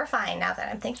 that's terrifying now that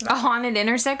I'm thinking A about haunted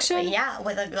intersection? it. Yeah,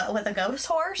 with a ghost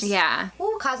horse? Yeah.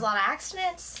 Ooh, cause a lot of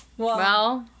accidents.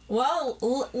 well,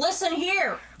 Well, listen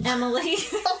here, Emily,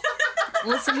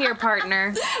 listen here,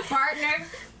 partner. partner.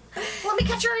 Let me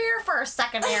cut your ear for a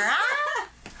second here, huh?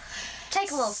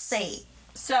 Take a little seat.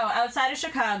 So, outside of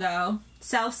Chicago,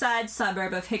 south side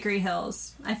suburb of Hickory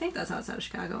Hills. I think that's outside of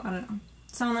Chicago. I don't know.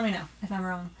 Someone let me know if I'm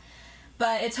wrong.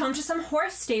 But it's home to some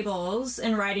horse stables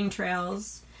and riding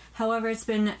trails. However, it's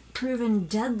been proven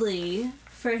deadly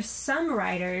for some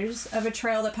riders of a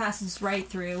trail that passes right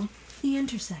through the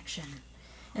intersection.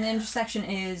 And the intersection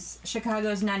is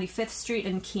Chicago's 95th Street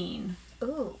and Keene.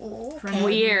 Ooh, For okay. anyone who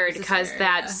Weird, knows this because area.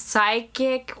 that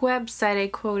psychic website I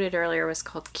quoted earlier was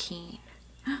called Keen.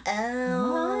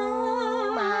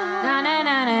 Oh my Na na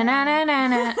na na na na na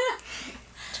na.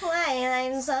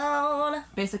 Twilight Zone.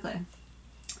 Basically.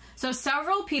 So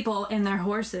several people and their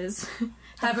horses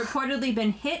have reportedly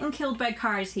been hit and killed by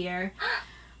cars here,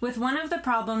 with one of the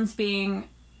problems being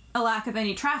a lack of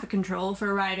any traffic control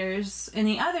for riders, and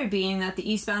the other being that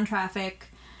the eastbound traffic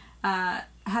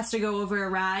has to go over a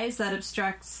rise that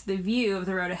obstructs the view of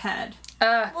the road ahead.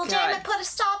 Well, damn it, put a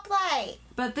stoplight.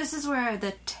 But this is where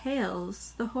the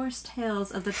horse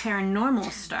tales of the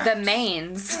paranormal start. The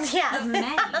mains. Yeah.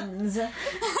 manes,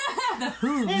 the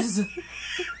hooves,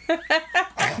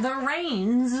 the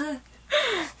reins,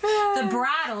 the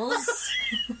brattles.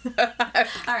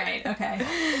 All right, okay.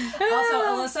 Also,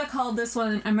 Alyssa called this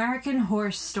one an American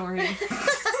Horse Story.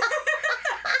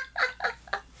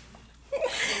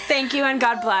 Thank you and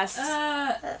God bless.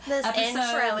 This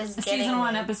intro is getting season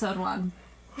 1, me. episode 1.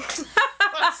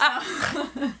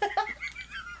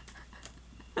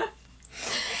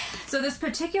 So this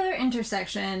particular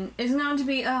intersection is known to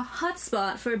be a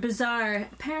hotspot for bizarre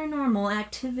paranormal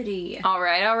activity. All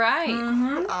right. All right.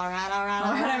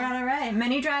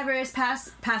 Many drivers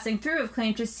passing through have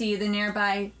claimed to see the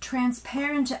nearby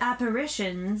transparent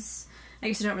apparitions. I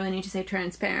guess you don't really need to say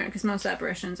transparent because most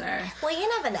apparitions are Well, you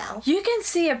never know. You can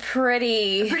see a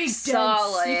pretty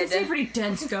solid. dense. You can see a pretty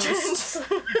dense ghost.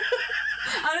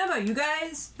 I don't know about you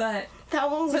guys, but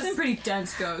That one it's a was... pretty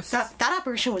dense ghost. That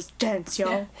apparition was dense,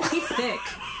 yo. He's thick.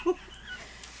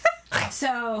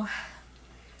 So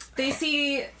they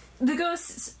see the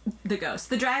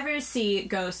drivers see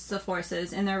ghosts of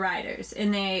horses and their riders,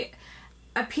 and they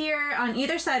appear on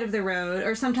either side of the road,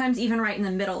 or sometimes even right in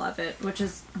the middle of it, which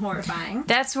is horrifying.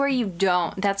 That's where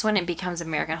that's when it becomes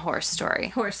American Horror Story.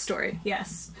 Horse story,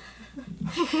 yes.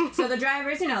 So the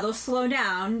drivers, they'll slow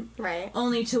down, Right.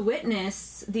 only to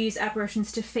witness these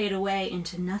apparitions to fade away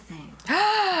into nothing.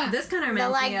 This kind of They're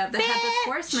reminds like, me of the Headless "Bitch,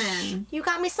 Horseman. You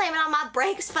got me slamming on my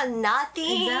brakes for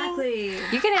nothing. Exactly.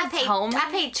 You can I have paid home.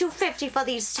 $250 for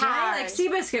these Right, like tires.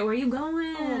 Seabiscuit, where are you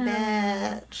going?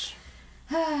 Bitch.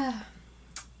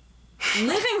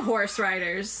 Living horse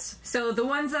riders, so the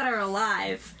ones that are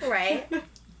alive, Right.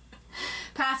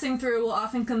 passing through will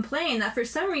often complain that for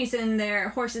some reason their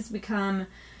horses become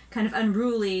kind of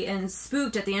unruly and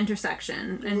spooked at the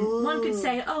intersection. And one could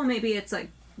say, oh, maybe it's like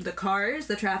the cars,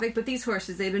 the traffic, but these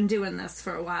horses, they've been doing this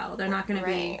for a while. They're not going to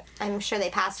Right. I'm sure they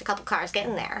passed a couple cars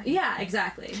getting there. be... Yeah,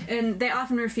 exactly. And they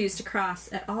often refuse to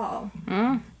cross at all.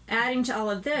 Adding to all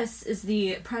of this is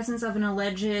the presence of an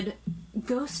alleged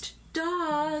ghost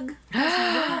dog as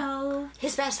well.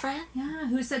 His best friend? Yeah,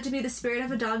 who's said to be the spirit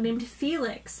of a dog named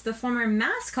Felix, the former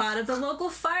mascot of the local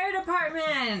fire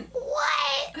department.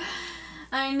 What?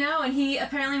 I know, and he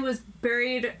apparently was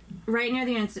buried right near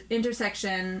the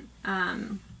intersection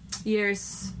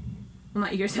years Well,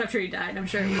 not years after he died. I'm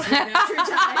sure it was right after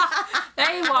he died.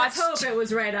 They Let's watched. hope it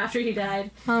was right after he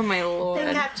died. Oh my They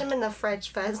lord. kept him in the fridge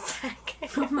for a second.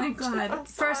 Oh my god. I'm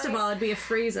First of sorry. all, it'd be a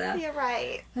freezer. You're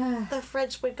right. The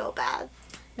fridge would go bad.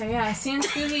 Yeah, seeing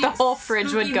spooky, The whole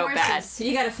fridge would spooky go horses.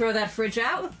 You gotta throw that fridge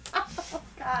out.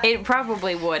 God. It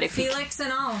probably would if you. Felix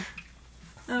and all.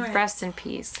 Alright. Rest in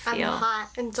peace, I'm Phil. hot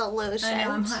and delusion. I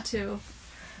know, I'm hot too.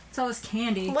 It's all this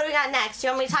candy. What do we got next? You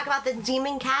want me to talk about the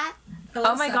demon cat?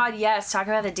 Oh my Alyssa. god, yes. Talk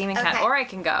about the demon cat. Okay. Or I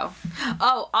can go.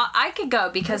 Oh, I could go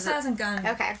because. Alyssa hasn't gone.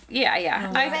 Okay. Yeah.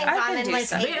 I been can gone in do like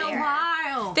some. 8 Been a years.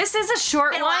 while. This is a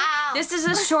short Been a one. while. This is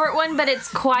a short one, but it's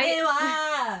quite. Been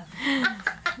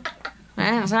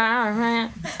a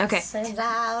while. Okay. Since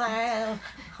I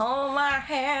hold my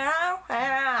hair.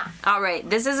 All right.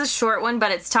 This is a short one,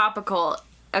 but it's topical.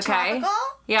 Okay. Tropical?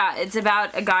 Yeah, it's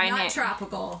about a guy Not named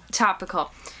tropical.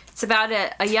 topical. It's about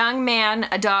a young man,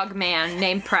 a dog man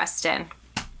named Preston.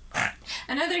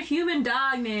 Another human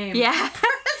dog name. Yeah.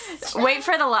 Wait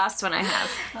for the last one I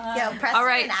have. Yo, Preston All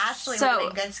right, and Ashley so- would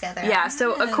have been good together. Yeah,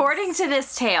 so Yes. according to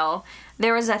this tale,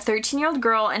 there was a 13-year-old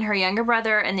girl and her younger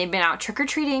brother, and they'd been out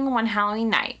trick-or-treating one Halloween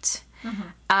night.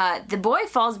 The boy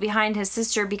falls behind his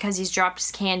sister because he's dropped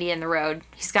his candy in the road.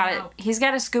 He's got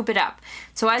to scoop it up.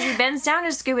 So as he bends down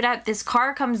to scoop it up, this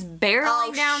car comes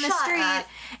barreling down the shut street, up.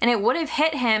 and it would have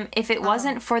hit him if it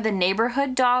wasn't for the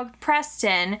neighborhood dog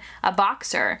Preston, a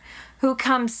boxer, who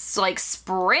comes like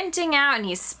sprinting out, and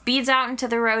he speeds out into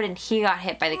the road, and he got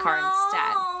hit by the car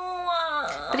instead.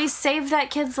 But he saved that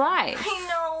kid's life. I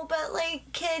know, but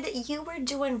like, kid, you were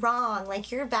doing wrong.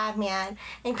 Like, you're a bad man,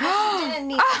 and Preston didn't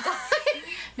need to die.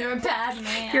 You're a bad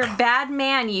man. You're a bad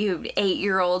man, you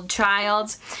 8-year-old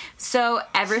child. So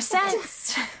ever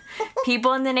since,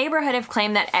 people in the neighborhood have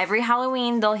claimed that every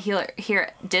Halloween they'll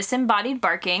hear disembodied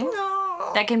barking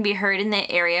No. that can be heard in the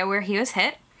area where he was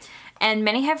hit. And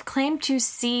many have claimed to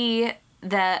see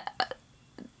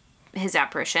his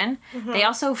apparition. They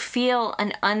also feel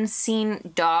an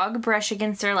unseen dog brush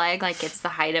against their leg, like it's the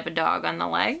height of a dog on the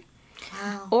leg.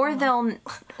 Wow.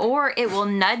 Or it will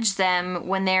nudge them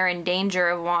when they're in danger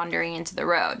of wandering into the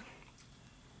road.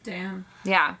 Damn.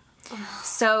 Yeah.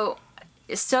 So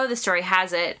the story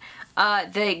has it.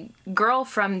 The girl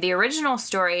from the original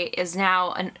story is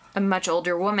now a much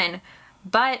older woman,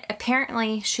 but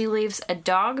apparently she leaves a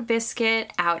dog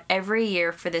biscuit out every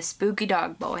year for this spooky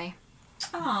dog boy.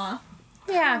 Aw.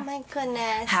 Oh Yeah. my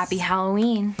goodness. Happy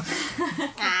Halloween.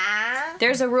 Ah.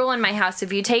 There's a rule in my house.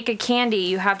 If you take a candy,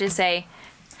 you have to say,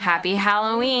 Happy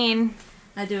Halloween.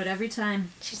 I do it every time.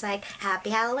 She's like, Happy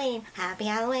Halloween, Happy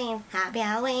Halloween, Happy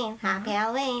Halloween, Happy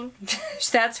Halloween.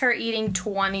 That's her eating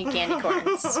 20 candy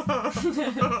corns.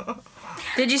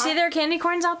 Did you see there are candy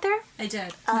corns out there? I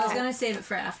did. I was gonna save it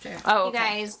for after. Oh, You okay.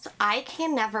 guys, I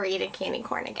can never eat a candy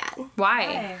corn again.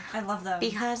 Why? I love them.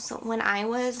 Because when I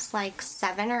was like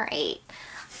 7 or 8,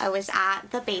 I was at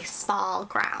the baseball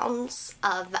grounds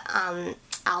of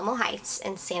Alamo Heights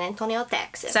in San Antonio,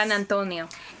 Texas. San Antonio.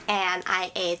 And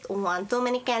I ate one too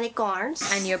many candy corns.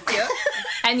 And you puke?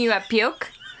 And you have puke?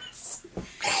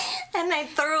 And I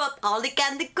threw up all the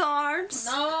candy corns.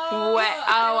 No. What?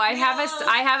 Oh, I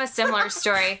have a similar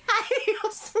story.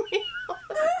 Adios mío.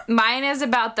 Mine is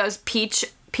about those peach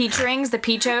rings, the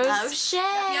peachos. Oh shit.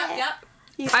 Yep.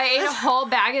 I ate a whole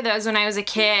bag of those when I was a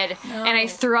kid, and I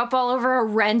threw up all over a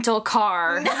rental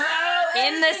car in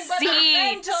the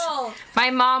seat.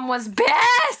 My mom was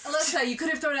pissed. Alyssa, you could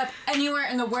have thrown it up anywhere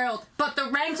in the world, but the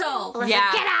rental. Listen,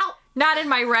 Yeah. Get out. Not in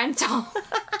my rental. Not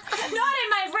in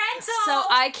my rental. So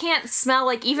I can't smell,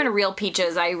 like, even real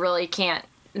peaches. I really can't.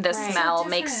 The smell So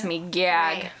makes me different.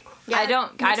 gag. Right. Yeah. I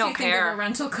don't Makes you think care. of a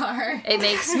rental car. It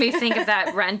makes me think of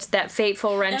that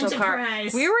fateful rental car.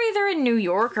 Enterprise. We were either in New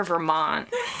York or Vermont.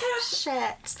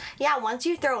 Shit. Yeah, once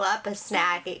you throw up a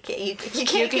snack, you can't can-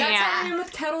 get Yeah. That's back. how I am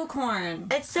with kettle corn.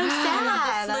 It's so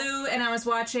sad. Flew and I was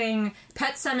watching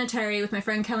Pet Sematary with my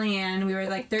friend Kellyanne. We were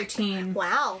like 13.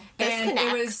 Wow. This And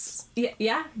connects. it was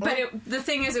yeah, but the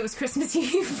thing is, it was Christmas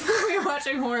Eve. We were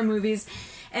watching horror movies,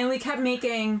 and we kept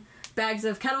making bags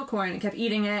of kettle corn and kept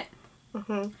eating it.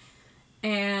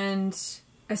 And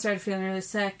I started feeling really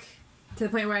sick to the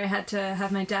point where I had to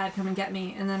have my dad come and get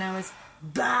me, and then I was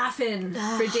baffing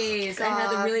for days. I had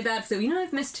the God. really bad flu. You know,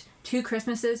 I've missed 2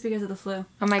 Christmases because of the flu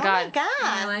Oh my Oh god. my in god.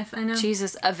 my life. I know.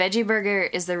 Jesus, a veggie burger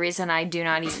is the reason I do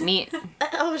not eat meat.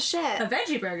 Oh shit. A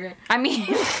veggie burger. I mean,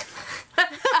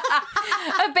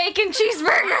 a bacon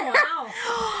cheeseburger. Wow.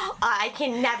 I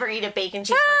can never eat a bacon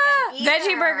cheeseburger.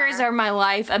 Veggie burgers are my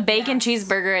life. A bacon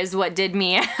cheeseburger is what did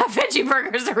me. A veggie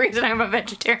burger is the reason I'm a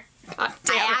vegetarian. God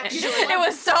damn I it. actually It was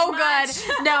was so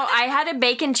good. No, I had a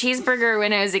bacon cheeseburger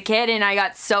when I was a kid, and I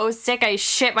got so sick I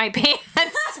shit my pants.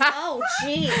 Oh,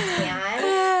 jeez,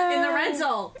 man. In the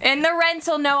rental. In the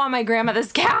rental, no, on my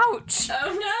grandmother's couch.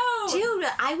 Oh no. Dude,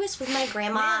 I was with my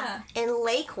grandma in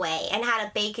Lakeway and had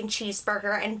a bacon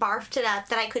cheeseburger and barfed it up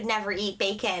that I could never eat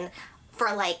bacon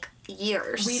for like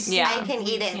years. I can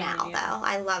eat it now, though.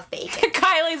 I love bacon.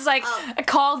 Kylie's like,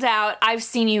 called out, I've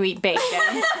seen you eat bacon.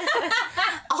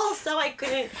 Also, I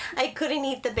couldn't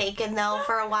eat the bacon though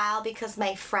for a while because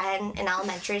my friend in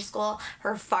elementary school,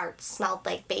 her farts smelled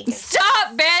like bacon.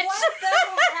 Stop, bitch! What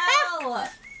the hell?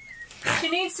 She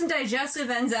needs some digestive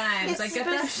enzymes. I get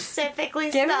that. Specifically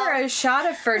Give smelled her a shot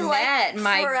of Fernet, like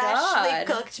my freshly God.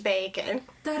 cooked bacon.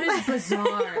 That is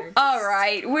bizarre. All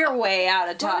right, we're way out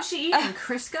of What time. was she eating?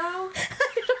 Crisco?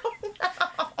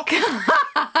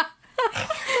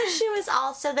 She was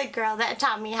also the girl that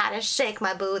taught me how to shake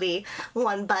my booty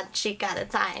one butt cheek at a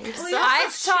time. So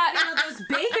I've taught You know, those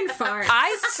bacon farts.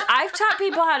 I've taught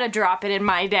people how to drop it in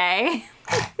my day.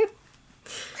 oh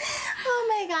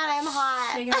my god, I'm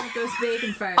hot. Taking out those bacon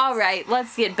farts. All right,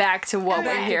 let's get back to what we're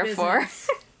Back to here for. business.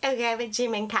 Okay, but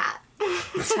Jim and Cat.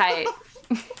 Tight.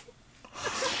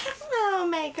 Oh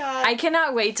my god. I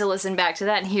cannot wait to listen back to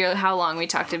that and hear how long we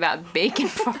talked about bacon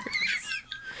farts.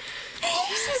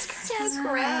 This is so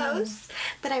gross.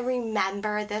 But I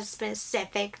remember the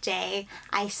specific day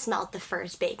I smelled the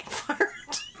first bacon fart.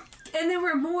 And there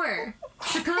were more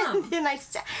to come.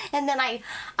 And then I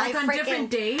Like on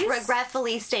different days?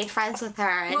 regretfully stayed friends with her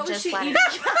and What was just she let eating?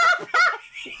 her.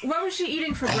 What was she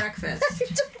eating for breakfast? I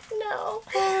don't know.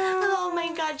 Oh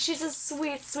my god, she's a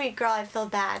sweet, sweet girl. I feel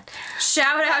bad.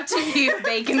 Shout out to you,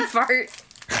 bacon fart.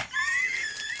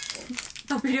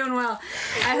 Hope you're doing well.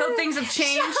 I hope things have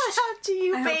changed. Shout out to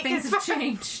you, I hope bacon things have fart.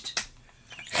 changed.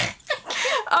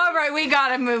 All right, we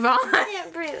gotta move on. I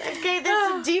can't breathe. Okay,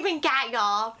 there's a demon cat,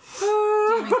 y'all.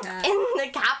 Demon cat. In the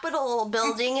Capitol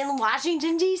building in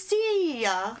Washington, D.C.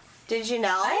 Did you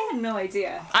know? I had no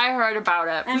idea. I heard about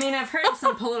it. I mean, I've heard of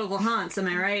some political haunts, am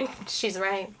I right? She's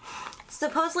right.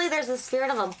 Supposedly there's the spirit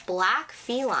of a black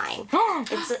feline.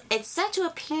 It's said to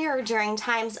appear during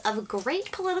times of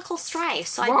great political strife.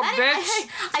 So Well,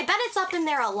 I bet it's up in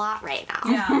there a lot right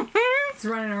now. Yeah. It's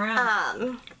running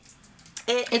around.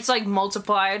 It's like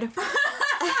multiplied.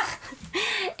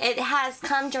 It has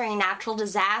come during natural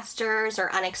disasters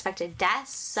or unexpected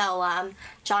deaths. So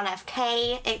John F.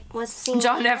 K. It was seen.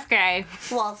 John F. K.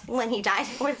 Well, when he died,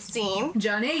 it was seen.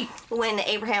 Johnny. When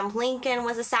Abraham Lincoln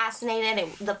was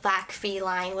assassinated, the black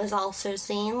feline was also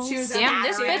seen. She was Damn,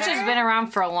 this bitch has been around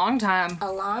for a long time.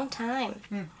 A long time.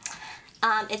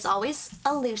 It's always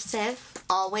elusive,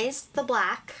 always the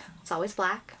black. It's always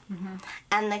black. Mm-hmm.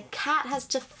 And the cat has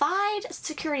defied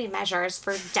security measures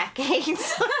for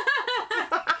decades.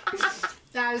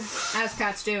 As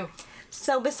cats do.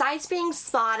 So besides being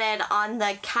spotted on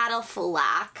the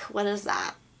Cataphalak, what is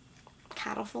that?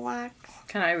 Cataphalak?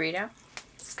 Can I read it?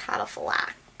 It's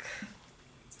Cataphalak.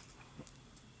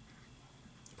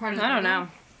 Part of I don't know.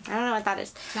 I don't know what that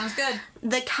is. Sounds good.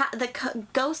 The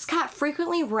ghost cat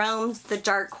frequently roams the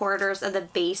dark corridors of the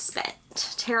basement,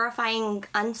 terrifying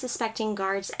unsuspecting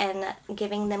guards and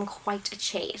giving them quite a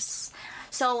chase.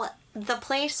 So the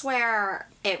place where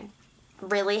it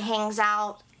really hangs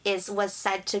out was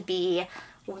said to be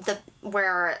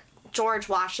where George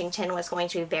Washington was going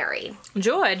to be buried.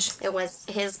 George. It was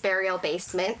his burial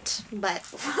basement, but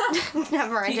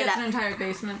never He ended gets an up entire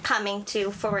basement. coming to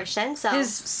fruition. So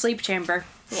His sleep chamber.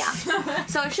 yeah.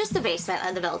 So it's just the basement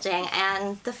of the building,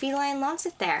 and the feline loves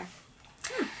it there.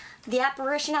 The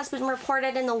apparition has been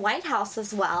reported in the White House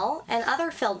as well, and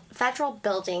other federal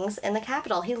buildings in the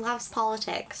Capitol. He loves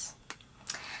politics.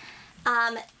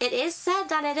 It is said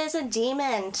that it is a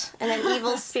demon and an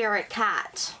evil spirit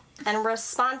cat, and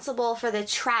responsible for the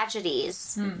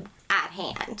tragedies at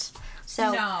hand.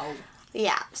 So No.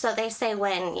 yeah, so they say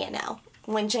when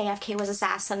JFK was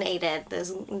assassinated,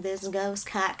 this ghost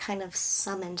cat kind of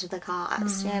summoned the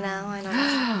cause, I don't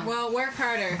know. Well, work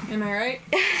harder. Am I right?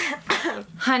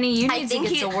 Honey, you need to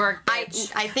get to work,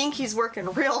 bitch. I think he's working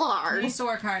real He hard. needs to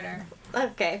work harder.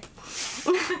 Okay.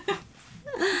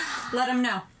 Let him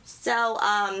know. So,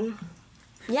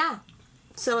 yeah.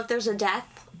 So if there's a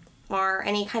death or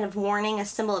any kind of warning, a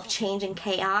symbol of change and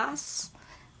chaos,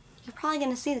 you're probably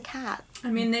going to see the cat. I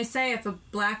mean, they say if a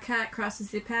black cat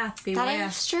crosses your path, beware. That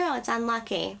is true. It's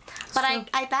unlucky. But true.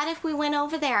 I bet if we went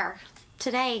over there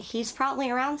today, he's probably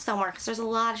around somewhere because there's a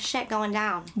lot of shit going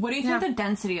down. What do you think the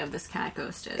density of this cat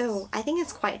ghost is? Ooh, I think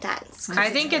it's quite dense. 'cause I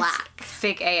think it's black.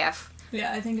 thick AF.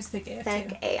 Yeah, I think it's thick AF Thick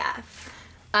too. AF.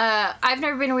 I've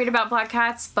never been weird about black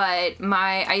cats, but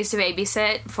I used to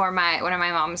babysit for one of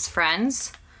my mom's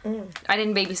friends. I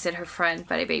didn't babysit her friend,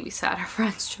 but I babysat her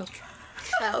friend's children.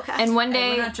 Oh, okay. And one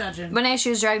Hey, day, we're not judging. one day she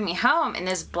was driving me home, and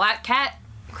this black cat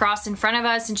crossed in front of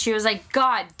us, and she was like,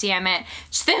 "God damn it!"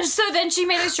 So then she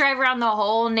made us drive around the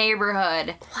whole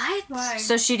neighborhood, What? Why?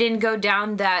 so she didn't go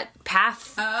down that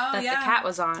path that the cat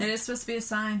was on. It is supposed to be a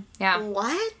sign. Yeah.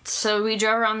 What? So we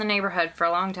drove around the neighborhood for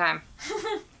a long time,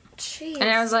 Jeez, and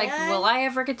I was like, man. "Will I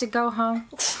ever get to go home?"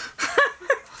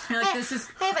 You're like, this is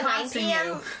I have a 9 costing p.m.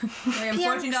 you. Like, I'm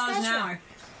PM $14 an schedule. hour.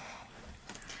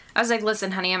 I was like,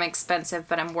 "Listen, honey, I'm expensive,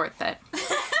 but I'm worth it."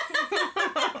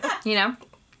 You know?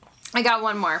 I got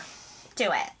one more. Do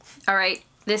it. All right.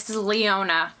 This is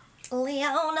Leona.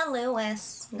 Leona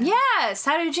Lewis. Yes.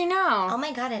 How did you know? Oh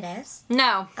my god, it is.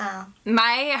 No. Oh.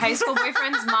 My high school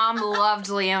boyfriend's mom loved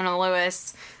Leona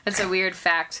Lewis. That's a weird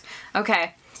fact.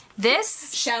 Okay.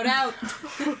 This Shout out.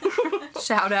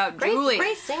 shout out Julie.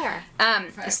 Great singer.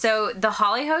 So the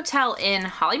Holly Hotel in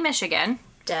Holly, Michigan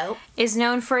Dope. is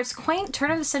known for its quaint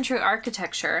turn of the century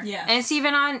architecture. Yes. And it's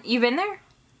even on you've been there?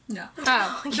 No.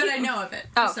 Oh. But I know of it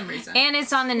for some reason. And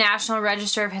it's on the National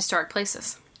Register of Historic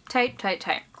Places. Tight.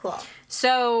 Cool.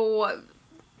 So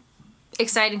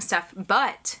exciting stuff.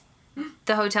 But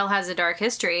the hotel has a dark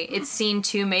history. It's seen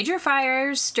 2 major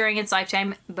fires during its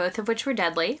lifetime, both of which were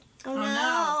deadly. Oh, no.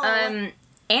 no.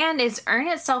 And it's earned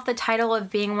itself the title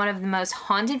of being one of the most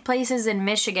haunted places in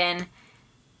Michigan,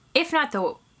 if not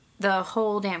the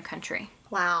whole damn country.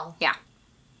 Wow. Yeah.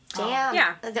 Damn.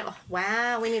 Yeah.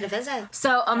 Wow, we need to visit.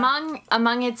 So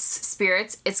among its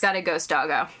spirits, it's got a ghost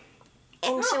doggo.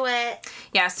 Into it.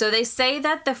 Yeah, so they say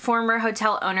that the former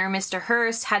hotel owner, Mr.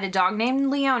 Hurst, had a dog named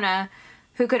Leona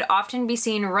who could often be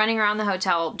seen running around the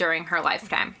hotel during her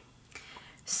lifetime.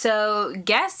 So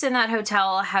guests in that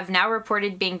hotel have now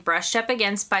reported being brushed up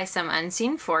against by some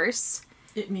unseen force.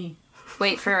 Me.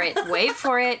 Wait for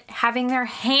it, having their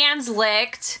hands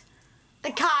licked.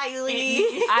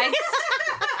 Kylie.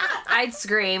 I'd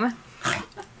scream.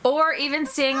 Or even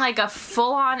seeing like a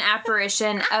full-on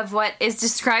apparition of what is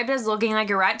described as looking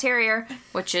like a rat terrier,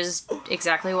 which is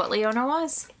exactly what Leona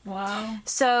was. Wow.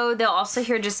 So they'll also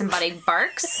hear disembodied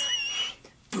barks.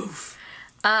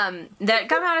 That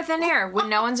come out of thin air when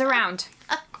no one's around.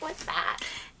 What's that?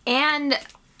 And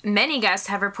many guests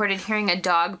have reported hearing a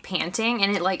dog panting,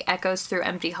 and it like echoes through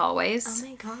empty hallways. Oh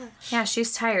my gosh. Yeah,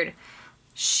 she's tired.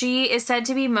 She is said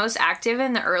to be most active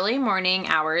in the early morning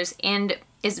hours and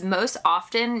is most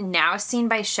often now seen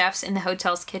by chefs in the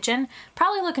hotel's kitchen,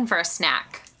 probably looking for a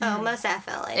snack. Oh, most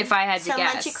definitely. If I had to Some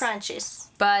guess. munchy crunchies.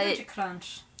 But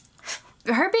Crunch.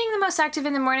 her being the most active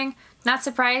in the morning, not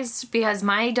surprised because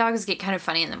my dogs get kind of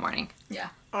funny in the morning. Yeah.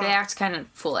 They act kind of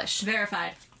foolish.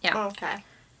 Verified. Yeah. Okay.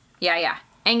 Yeah.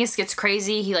 Angus gets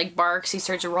crazy. He like barks. He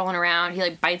starts rolling around. He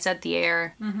like bites at the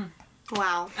air.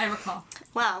 Wow. I recall.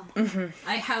 Wow.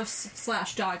 I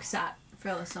house/dog sat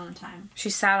for this one time. She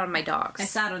sat on my dogs. I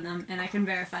sat on them, and I can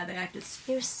verify they acted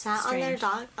You sat on their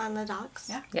Strange. on the dogs?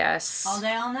 Yeah. Yes. all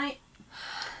day, all night.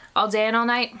 All day and all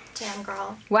night. Damn,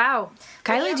 girl. Wow.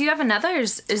 Kylie, Yeah. do you have another?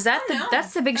 Is that the No.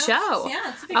 that's the big That was show? just-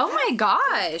 yeah, it's a big Oh show. my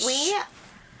gosh.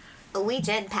 We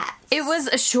did pets. It was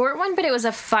a short one, but it was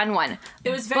a fun one. It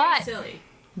was very But- silly.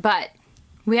 But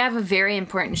we have a very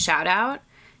important shout out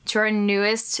to our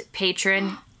newest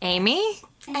patron, Amy.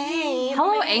 Amy.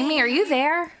 Hello, Amy. Are you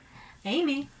there?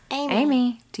 Amy.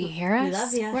 Amy, do you hear us? We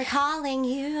love you. We're calling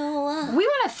you. We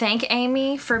want to thank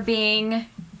Amy for being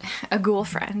a ghoul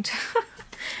friend.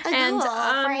 And,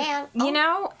 friend. you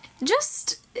know,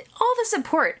 just all the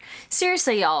support.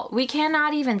 Seriously, y'all, we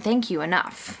cannot even thank you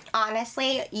enough.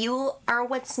 Honestly, you are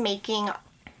what's making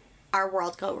our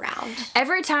world go round.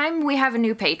 Every time we have a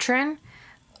new patron,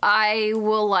 I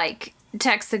will, like,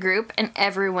 text the group and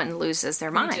everyone loses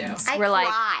their minds. I We're like,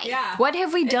 cry. Yeah. what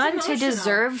have we done to emotional.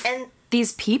 deserve And-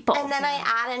 these people? And then I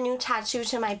add a new tattoo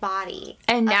to my body.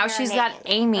 And of now your she's name, got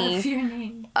Amy What's your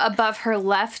name? above her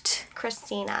left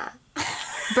Christina.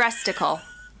 breasticle.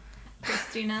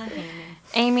 Christina. Amy.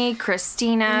 Amy,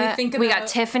 Christina, Think we got about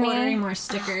Tiffany, Ordering more Oh my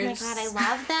stickers. god, I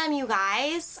love them, you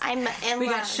guys. I'm in We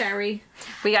love. got Sherry.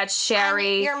 we got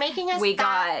Sherry, You're making us we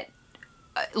that-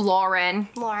 got Lauren.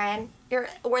 Lauren,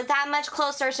 we're that much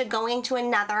closer to going to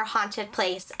another haunted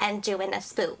place and doing a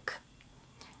spook.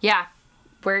 Yeah,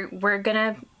 we're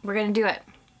gonna do it.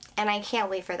 And I can't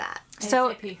wait for that.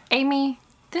 So, ASAP. Amy,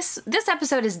 this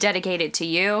episode is dedicated to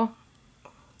you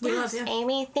We Yes, love you.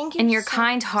 Amy, thank you and your so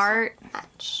kind heart.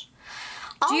 much.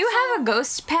 Do you have a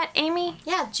ghost pet, Amy?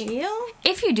 Yeah, do you?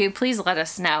 If you do, please let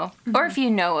us know, or if you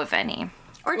know of any.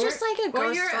 Or just like a Or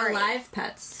ghost your story. alive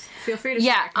pets. Feel free to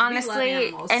Yeah, share. 'cause we love honestly,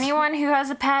 animals. anyone who has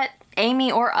a pet,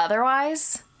 Amy or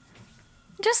otherwise,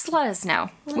 just let us know.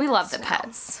 We love the know.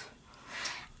 pets.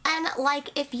 And,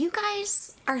 like, if you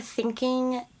guys are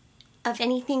thinking of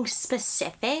anything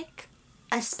specific,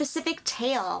 a specific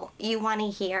tale you want to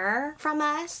hear from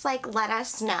us, like, let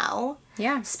us know.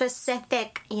 Yeah.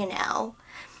 Specific,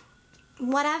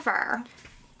 whatever.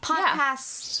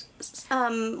 Podcast,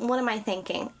 what am I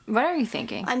thinking? What are you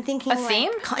thinking? I'm thinking a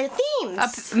theme?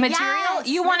 Themes. Material? Yes,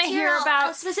 You want to hear material,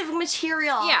 about a specific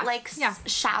material. Yeah, Like, yeah.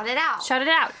 shout it out. Shout it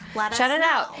out. Let Shout us it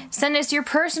out. know. Send us your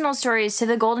personal stories to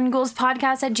the Golden Ghouls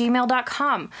Podcast at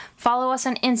gmail.com. Follow us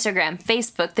on Instagram,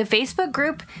 Facebook. The Facebook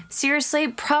group, seriously,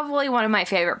 probably one of my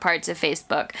favorite parts of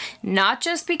Facebook. Not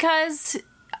just because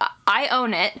I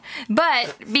own it,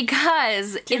 but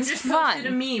because Jim it's just fun. posted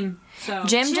a meme. So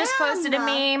Jim just posted a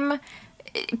meme.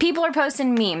 People are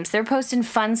posting memes. They're posting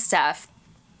fun stuff.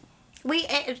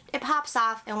 It pops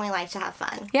off, and we like to have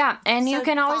fun. Yeah, and you So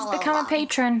can always follow become along. a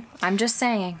patron. I'm just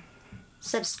saying.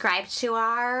 Subscribe to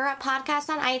our podcast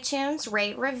on iTunes,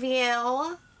 rate,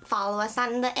 review, follow us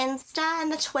on the Insta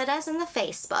and the Twitters and the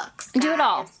Facebooks. Do it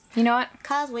all. You know what?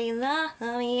 Because we love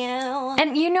you.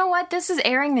 And you know what? This is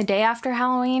airing the day after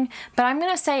Halloween, but I'm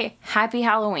going to say Happy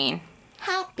Halloween.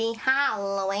 Happy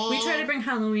Halloween. we try to bring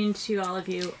Halloween to all of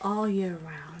you all year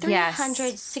round. Yes.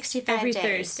 365 Every days.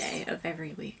 Thursday of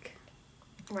every week.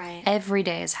 Right. Every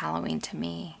day is Halloween to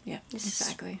me. Yeah,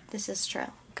 exactly. This is true.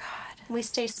 God. We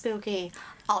stay spooky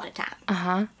all the time.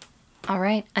 Uh-huh. All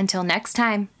right. Until next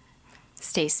time,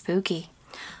 stay spooky.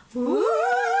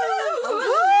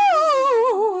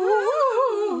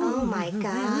 Oh my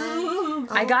god.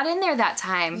 I got in there that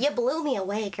time. You blew me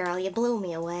away, girl. You blew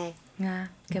me away.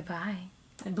 Goodbye.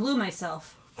 I blew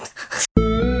myself.